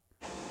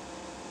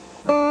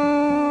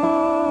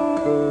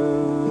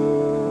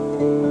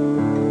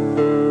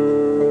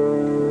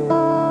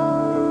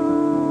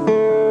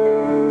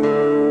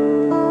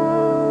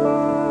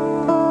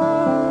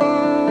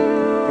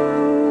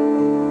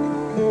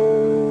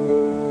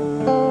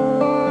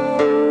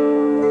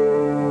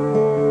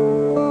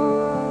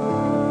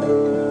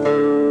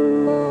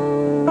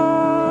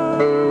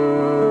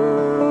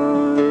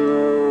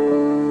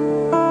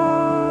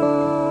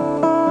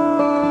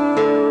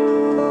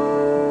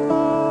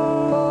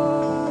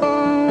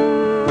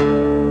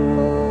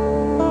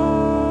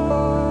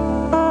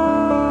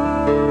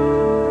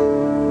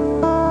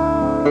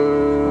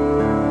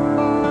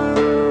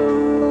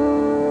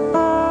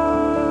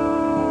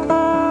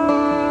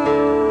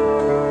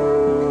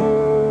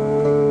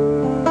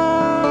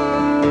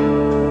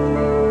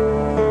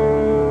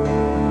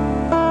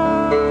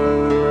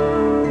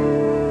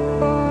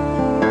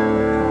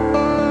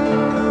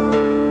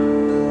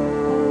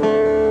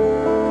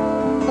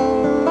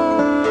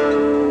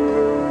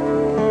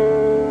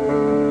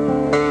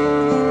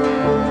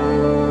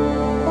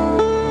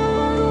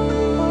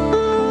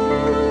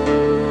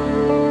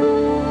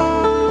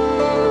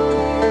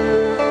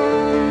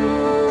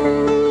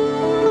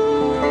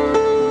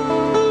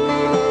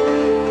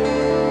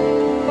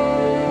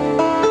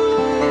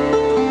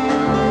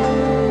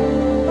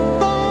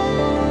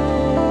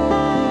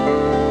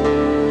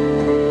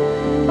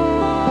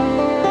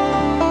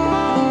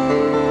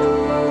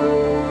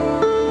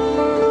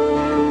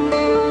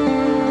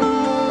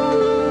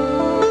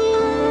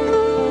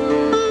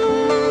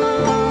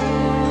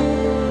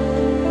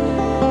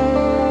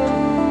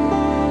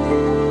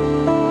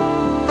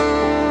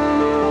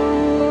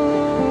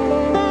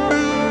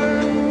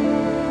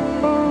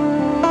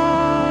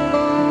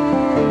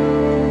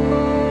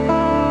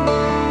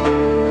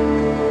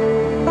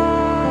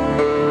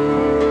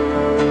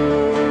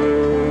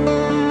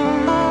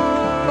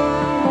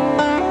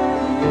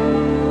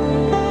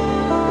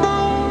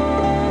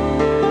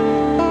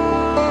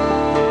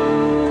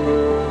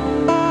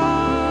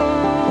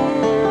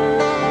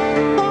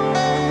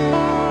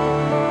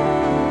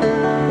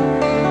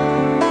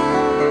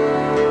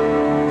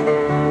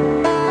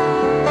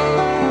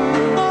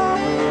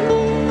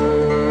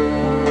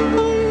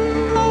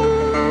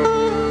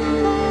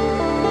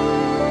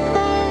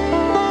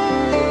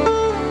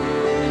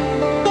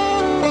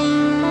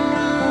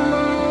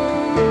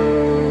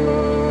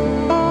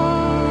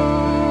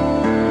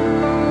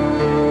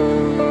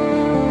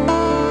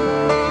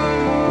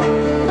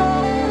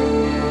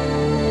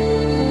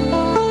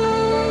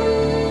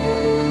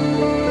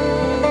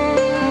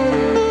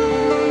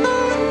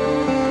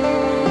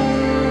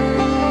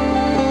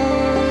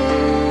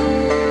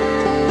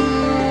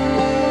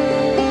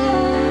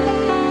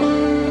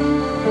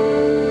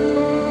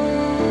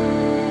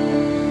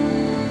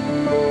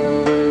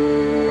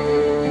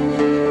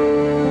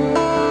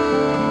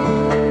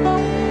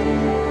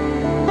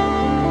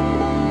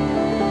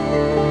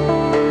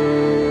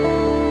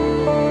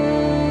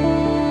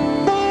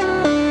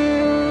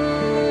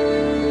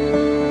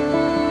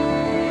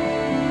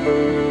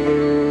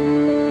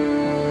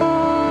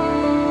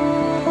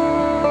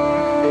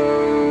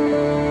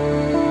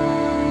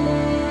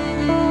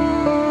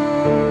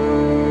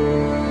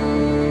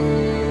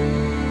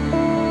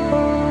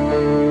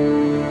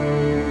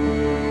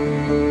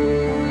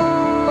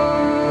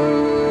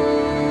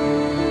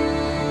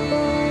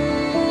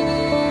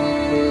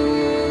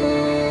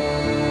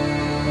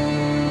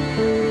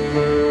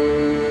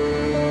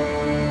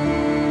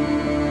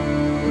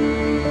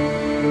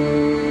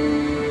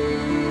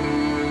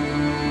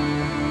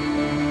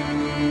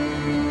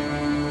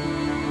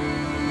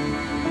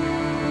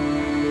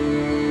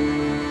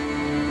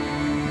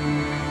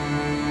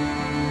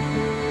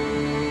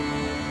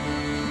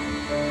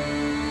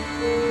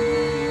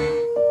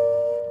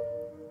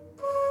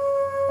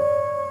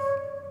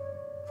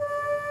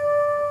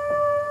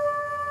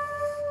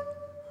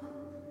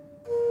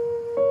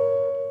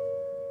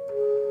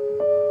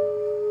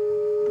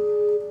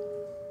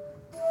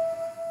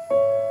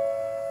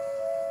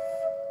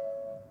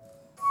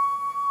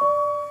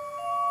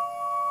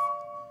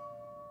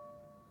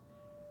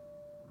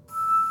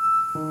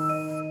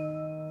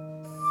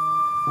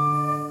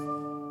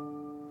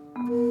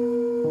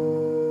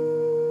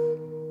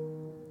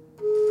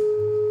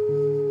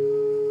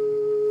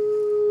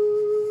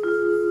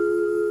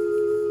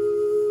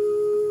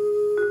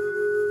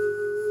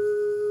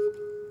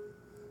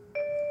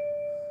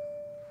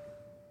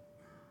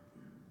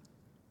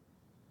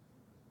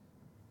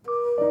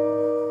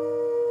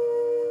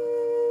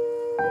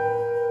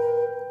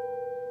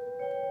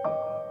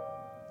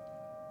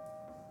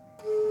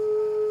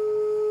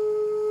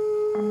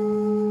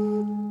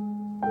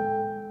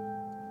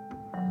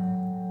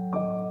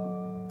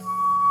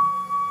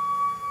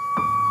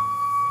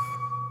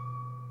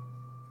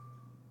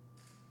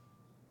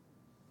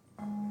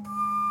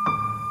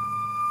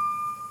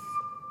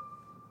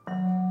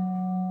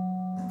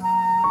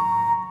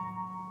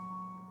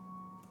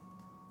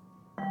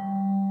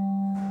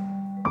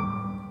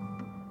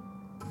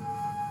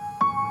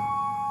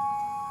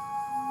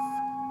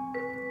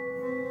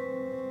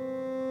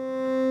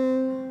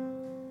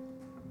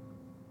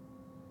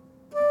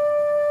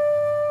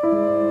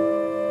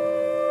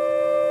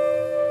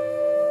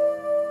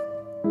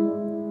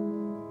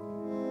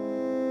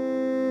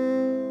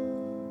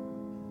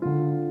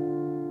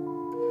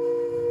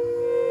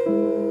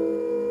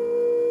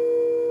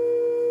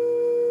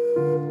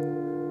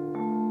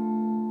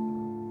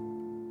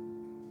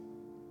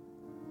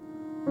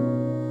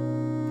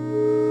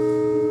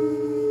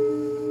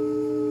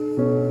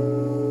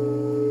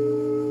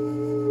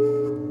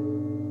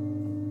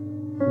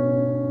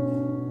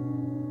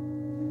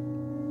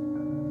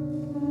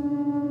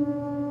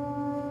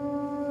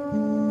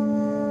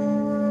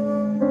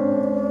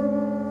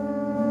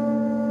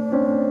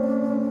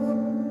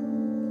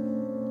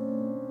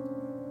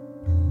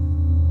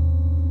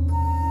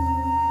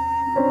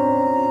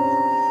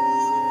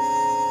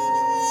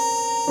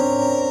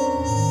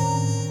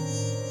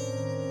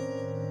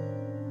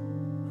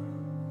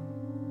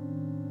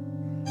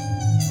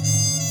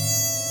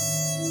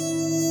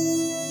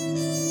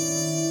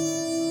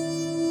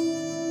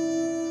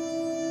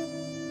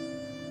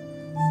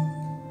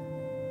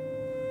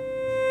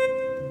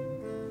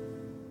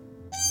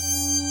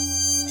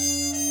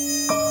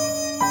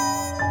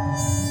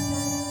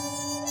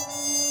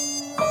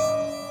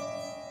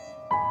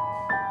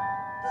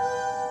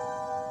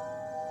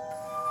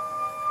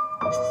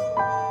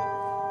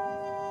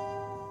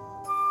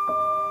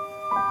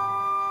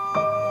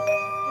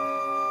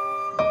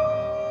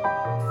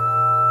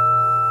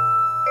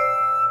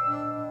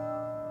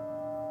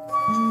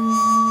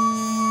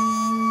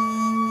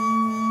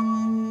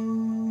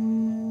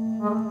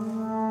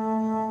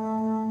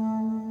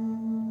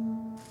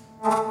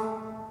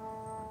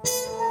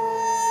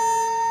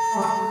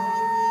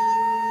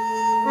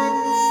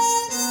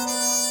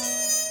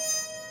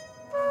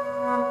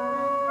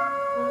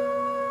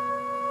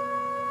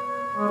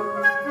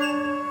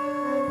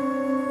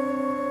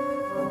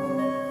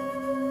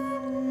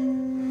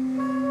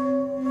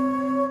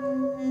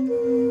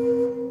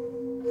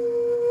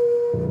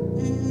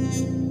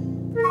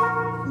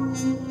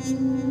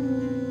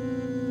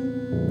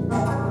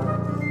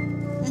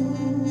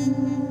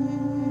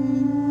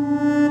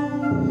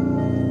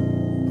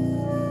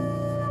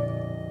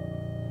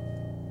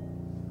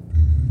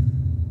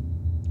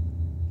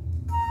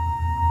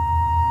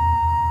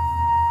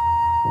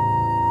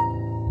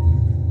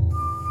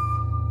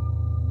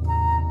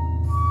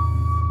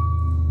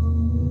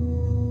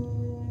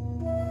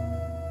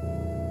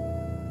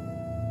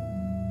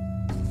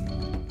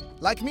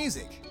 Like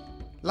music?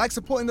 Like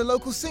supporting the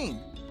local scene?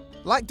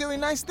 Like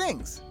doing nice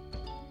things?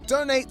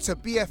 Donate to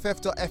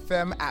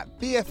BFF.FM at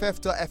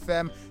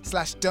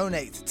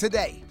BFF.FM/donate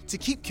today to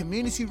keep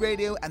community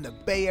radio and the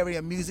Bay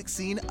Area music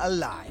scene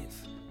alive.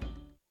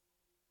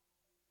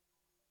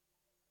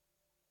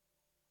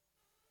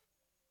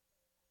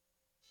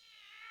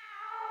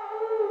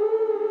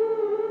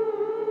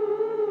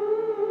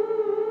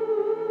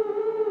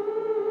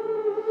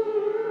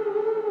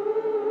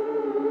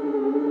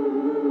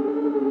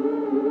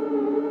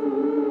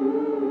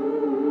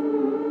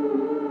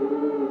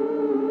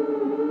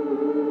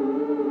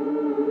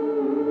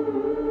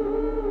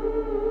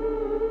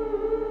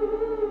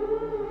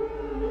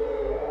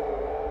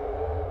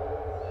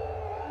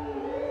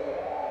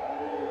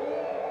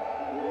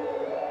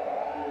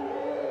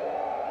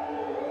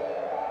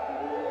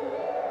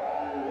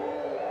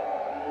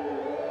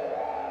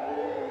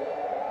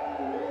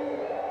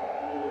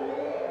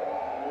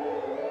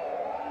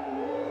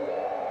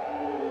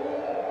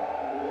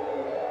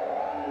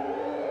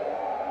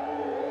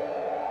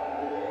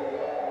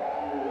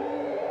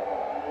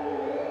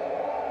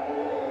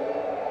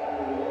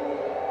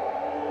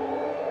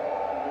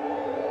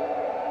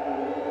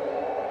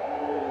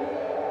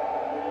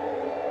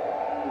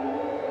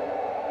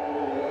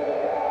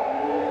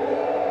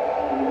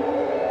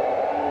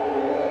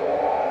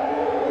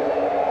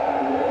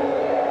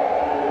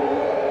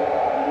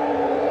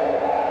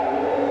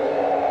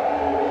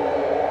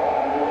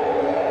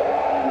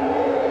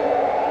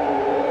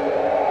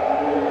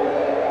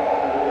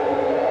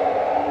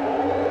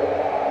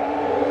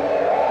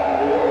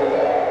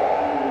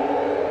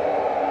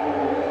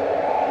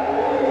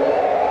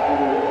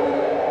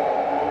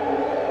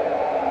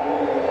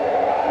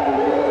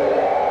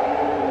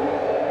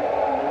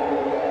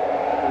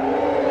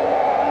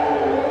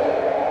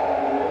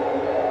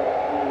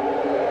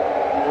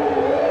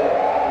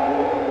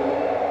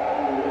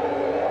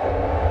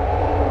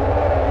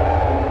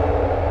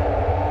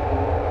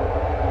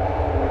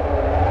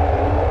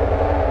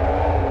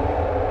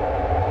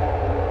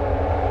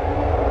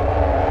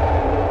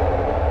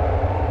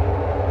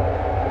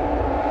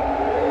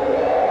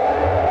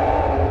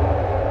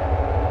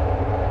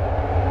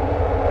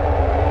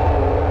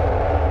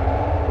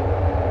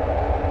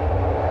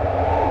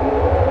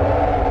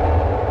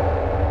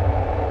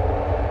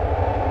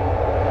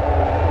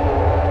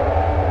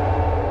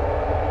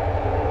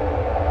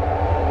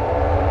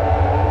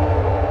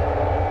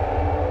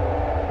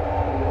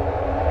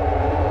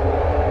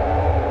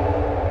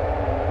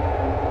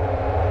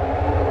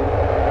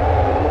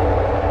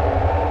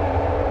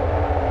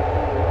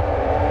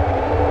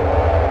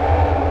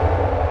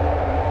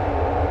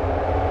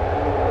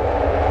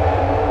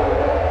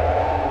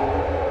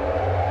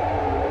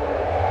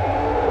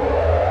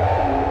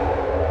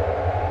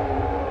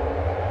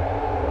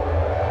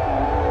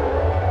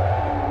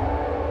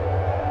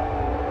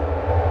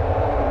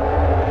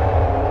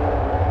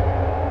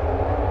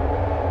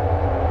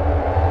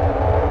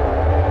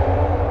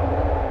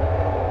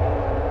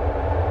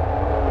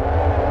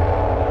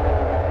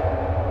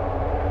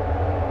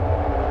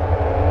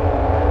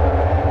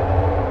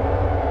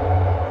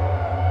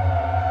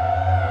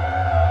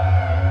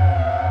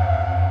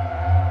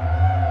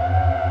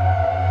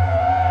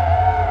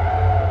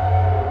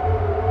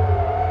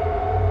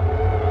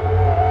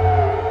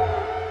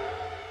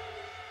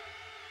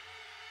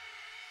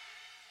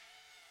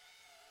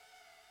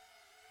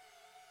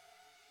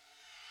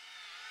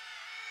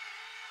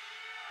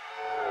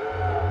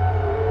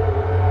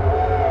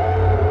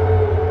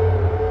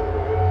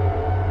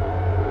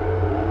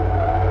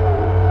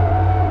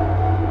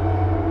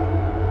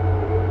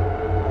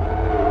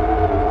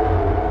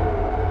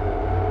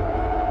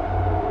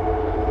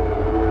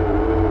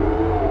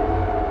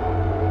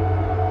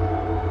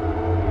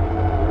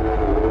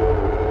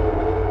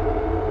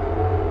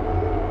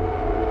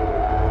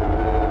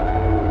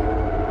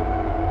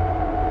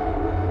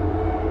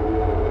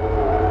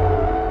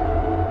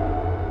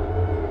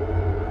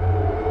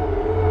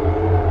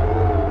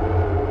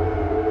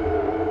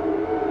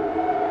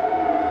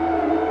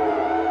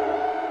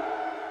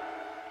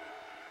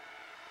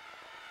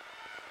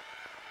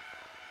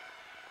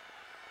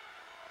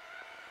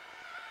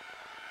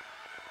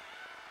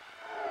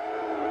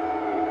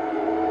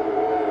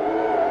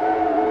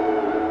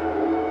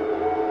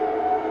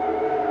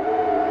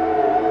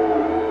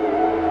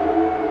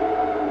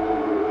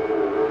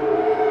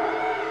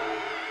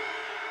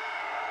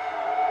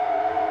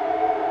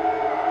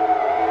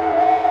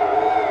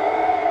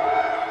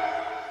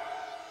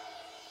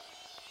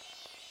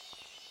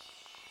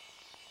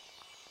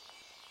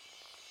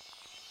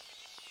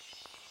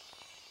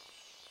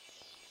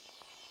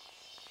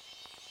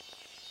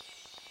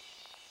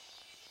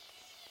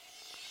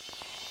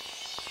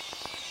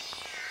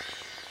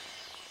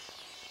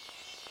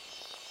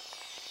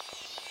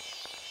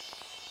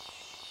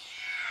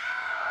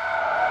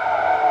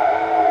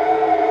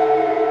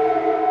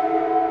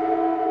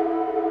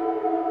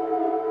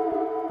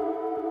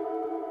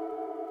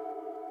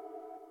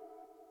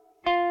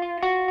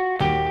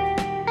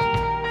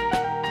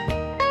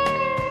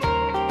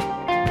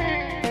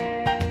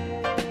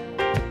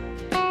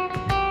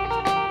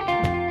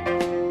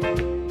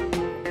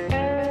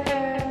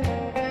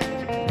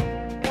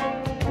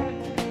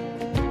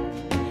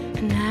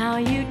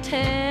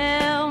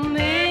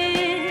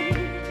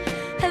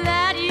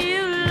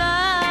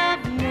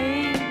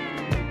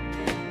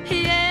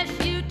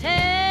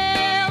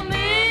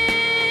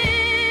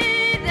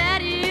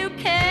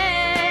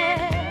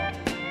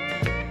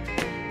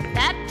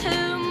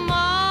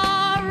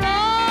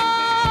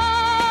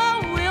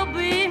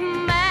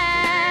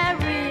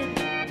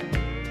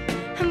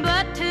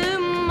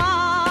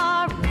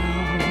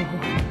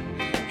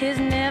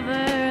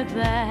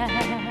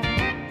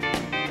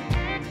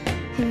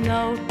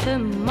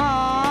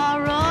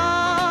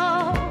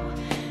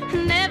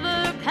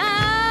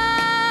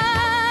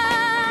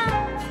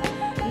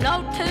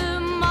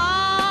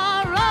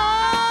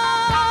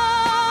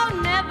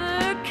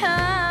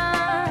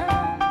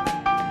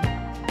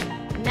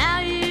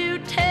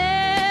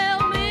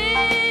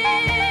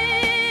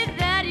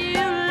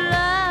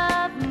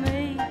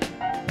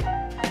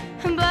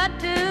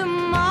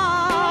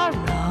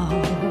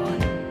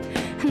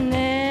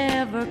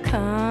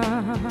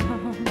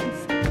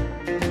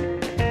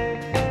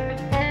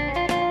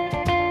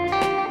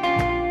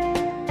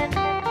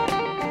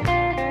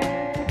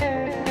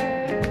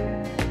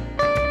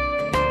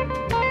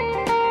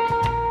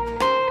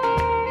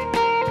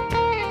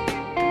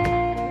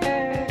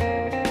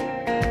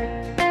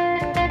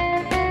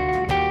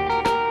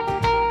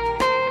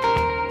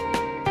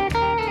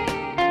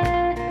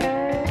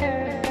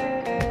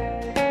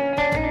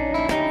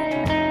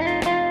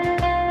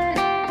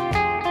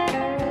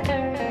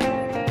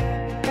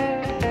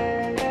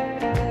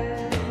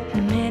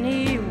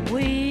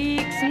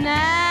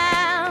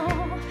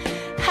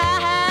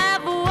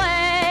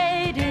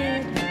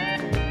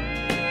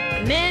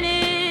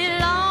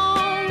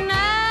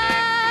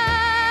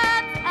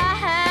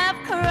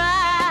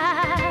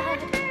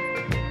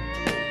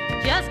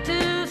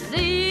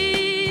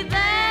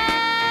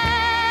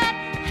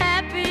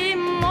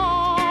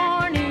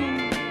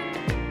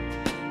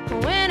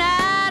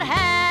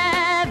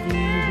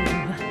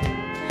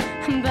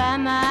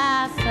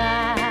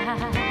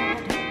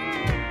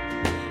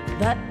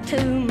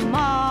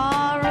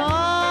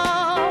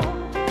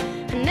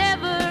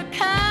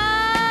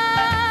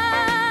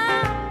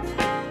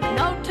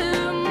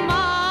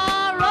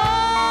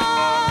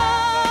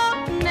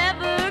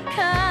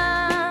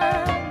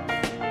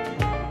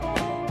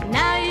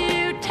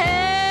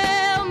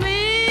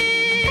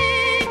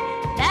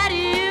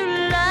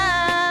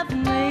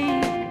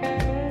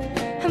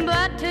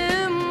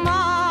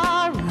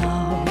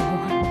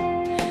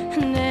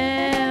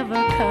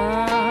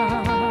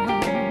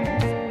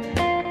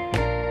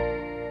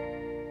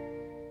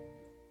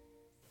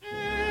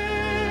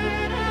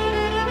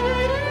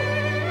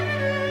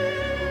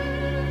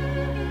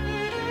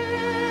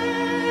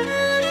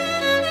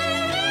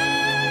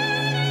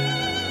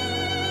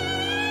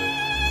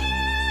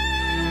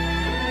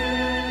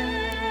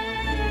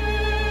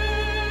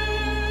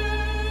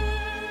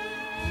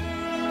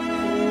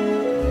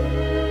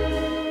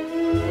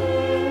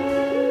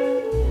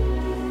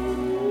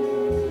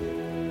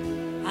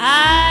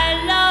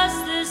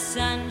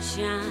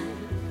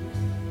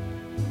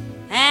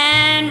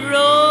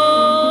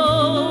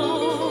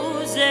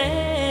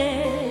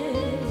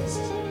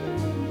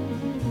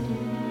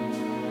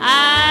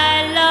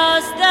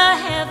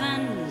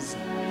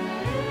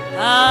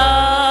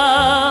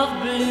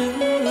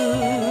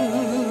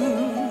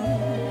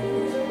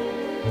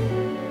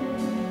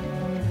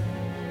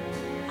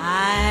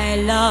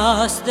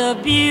 lost the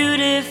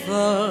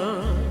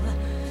beautiful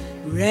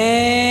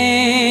rainbow.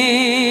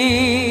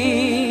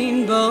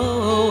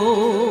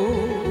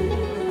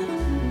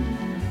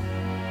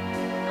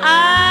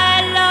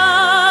 I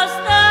lost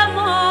the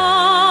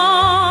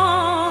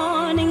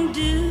morning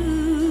dew.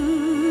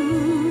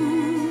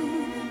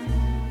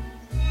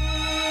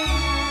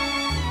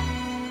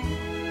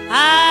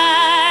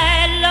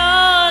 I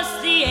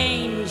lost the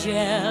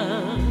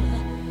angel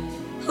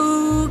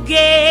who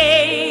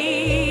gave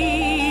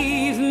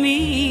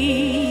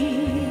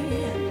me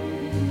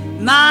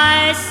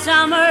my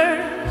summer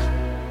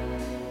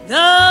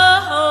the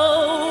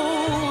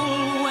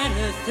whole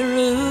winter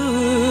through.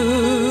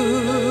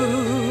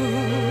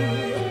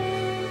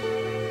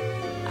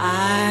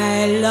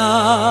 I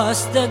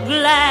lost the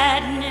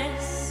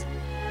gladness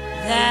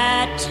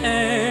that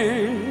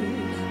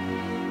turned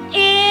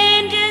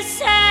into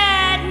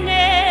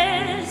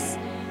sadness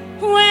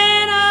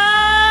when I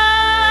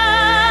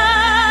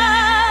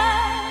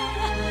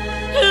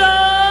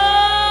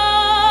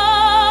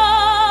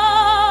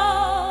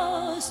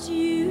lost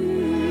you.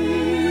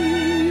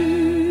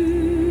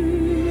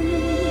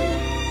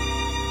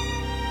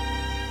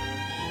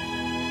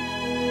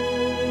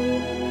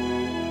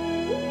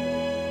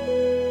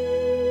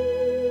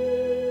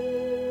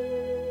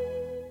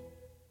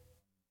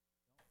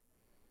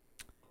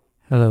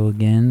 Hello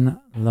again,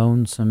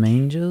 Lonesome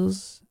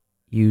Angels.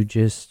 You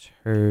just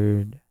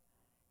heard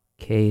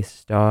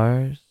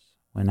K-Stars,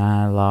 When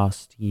I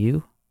Lost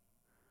You.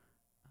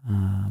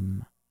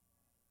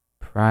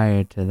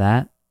 Prior to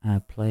that, I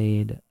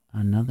played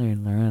another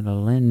Loretta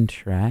Lynn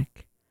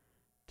track,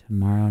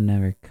 Tomorrow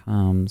Never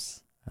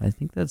Comes. I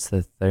think that's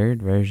the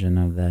third version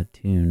of that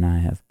tune I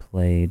have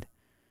played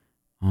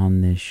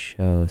on this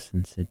show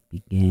since it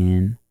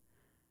began.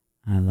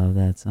 I love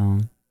that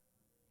song.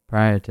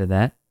 Prior to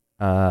that,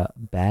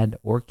 Bad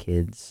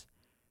Orchids,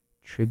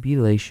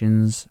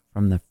 Tribulations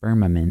from the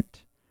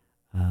Firmament,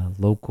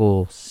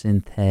 local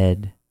synth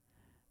head,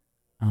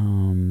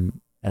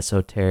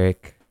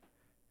 esoteric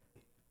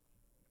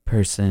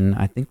person.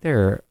 I think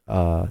they're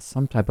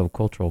some type of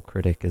cultural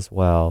critic as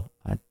well.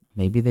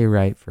 Maybe they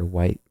write for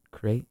White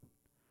Crate.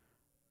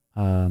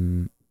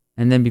 And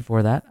then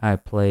before that, I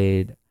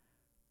played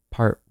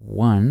part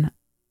 1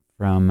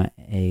 from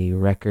a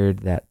record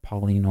that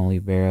Pauline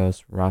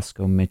Oliveros,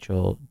 Roscoe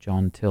Mitchell,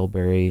 John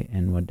Tilbury,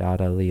 and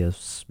Wadada Leo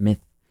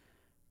Smith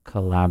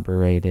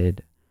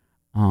collaborated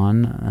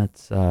on.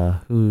 That's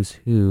who's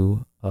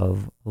who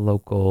of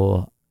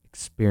local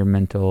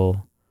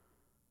experimental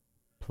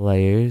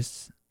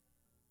players.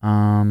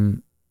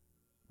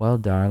 Well,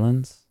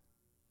 darlings,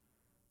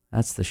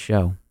 that's the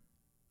show.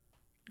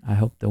 I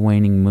hope the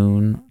waning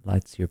moon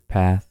lights your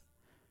path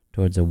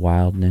towards a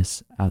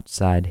wildness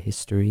outside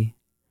history,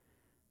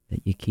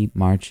 that you keep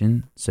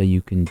marching so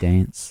you can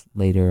dance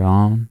later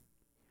on,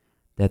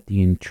 that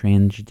the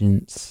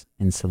intransigence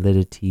and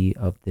solidity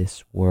of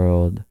this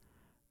world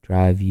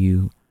drive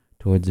you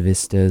towards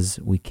vistas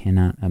we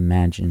cannot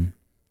imagine.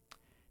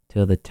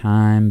 Till the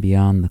time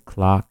beyond the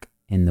clock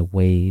and the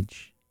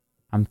wage,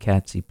 I'm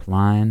Katsy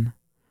Pline.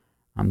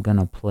 I'm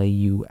gonna play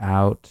you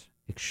out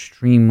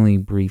extremely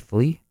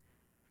briefly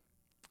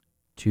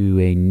to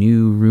a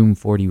new Room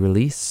 40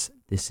 release.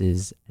 This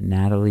is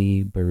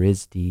Natalie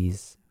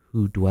Barizdi's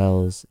Who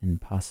Dwells in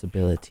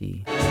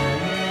Possibility.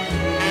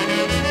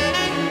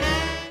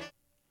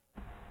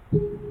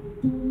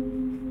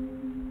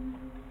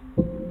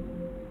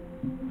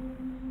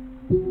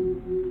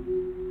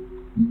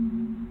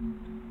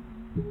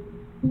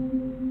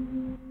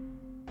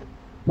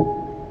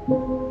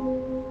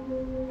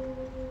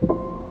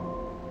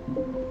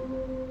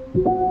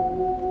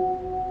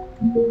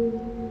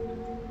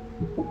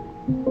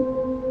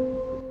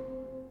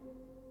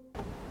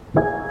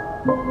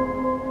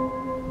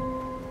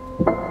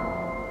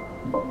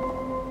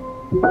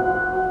 Thank you.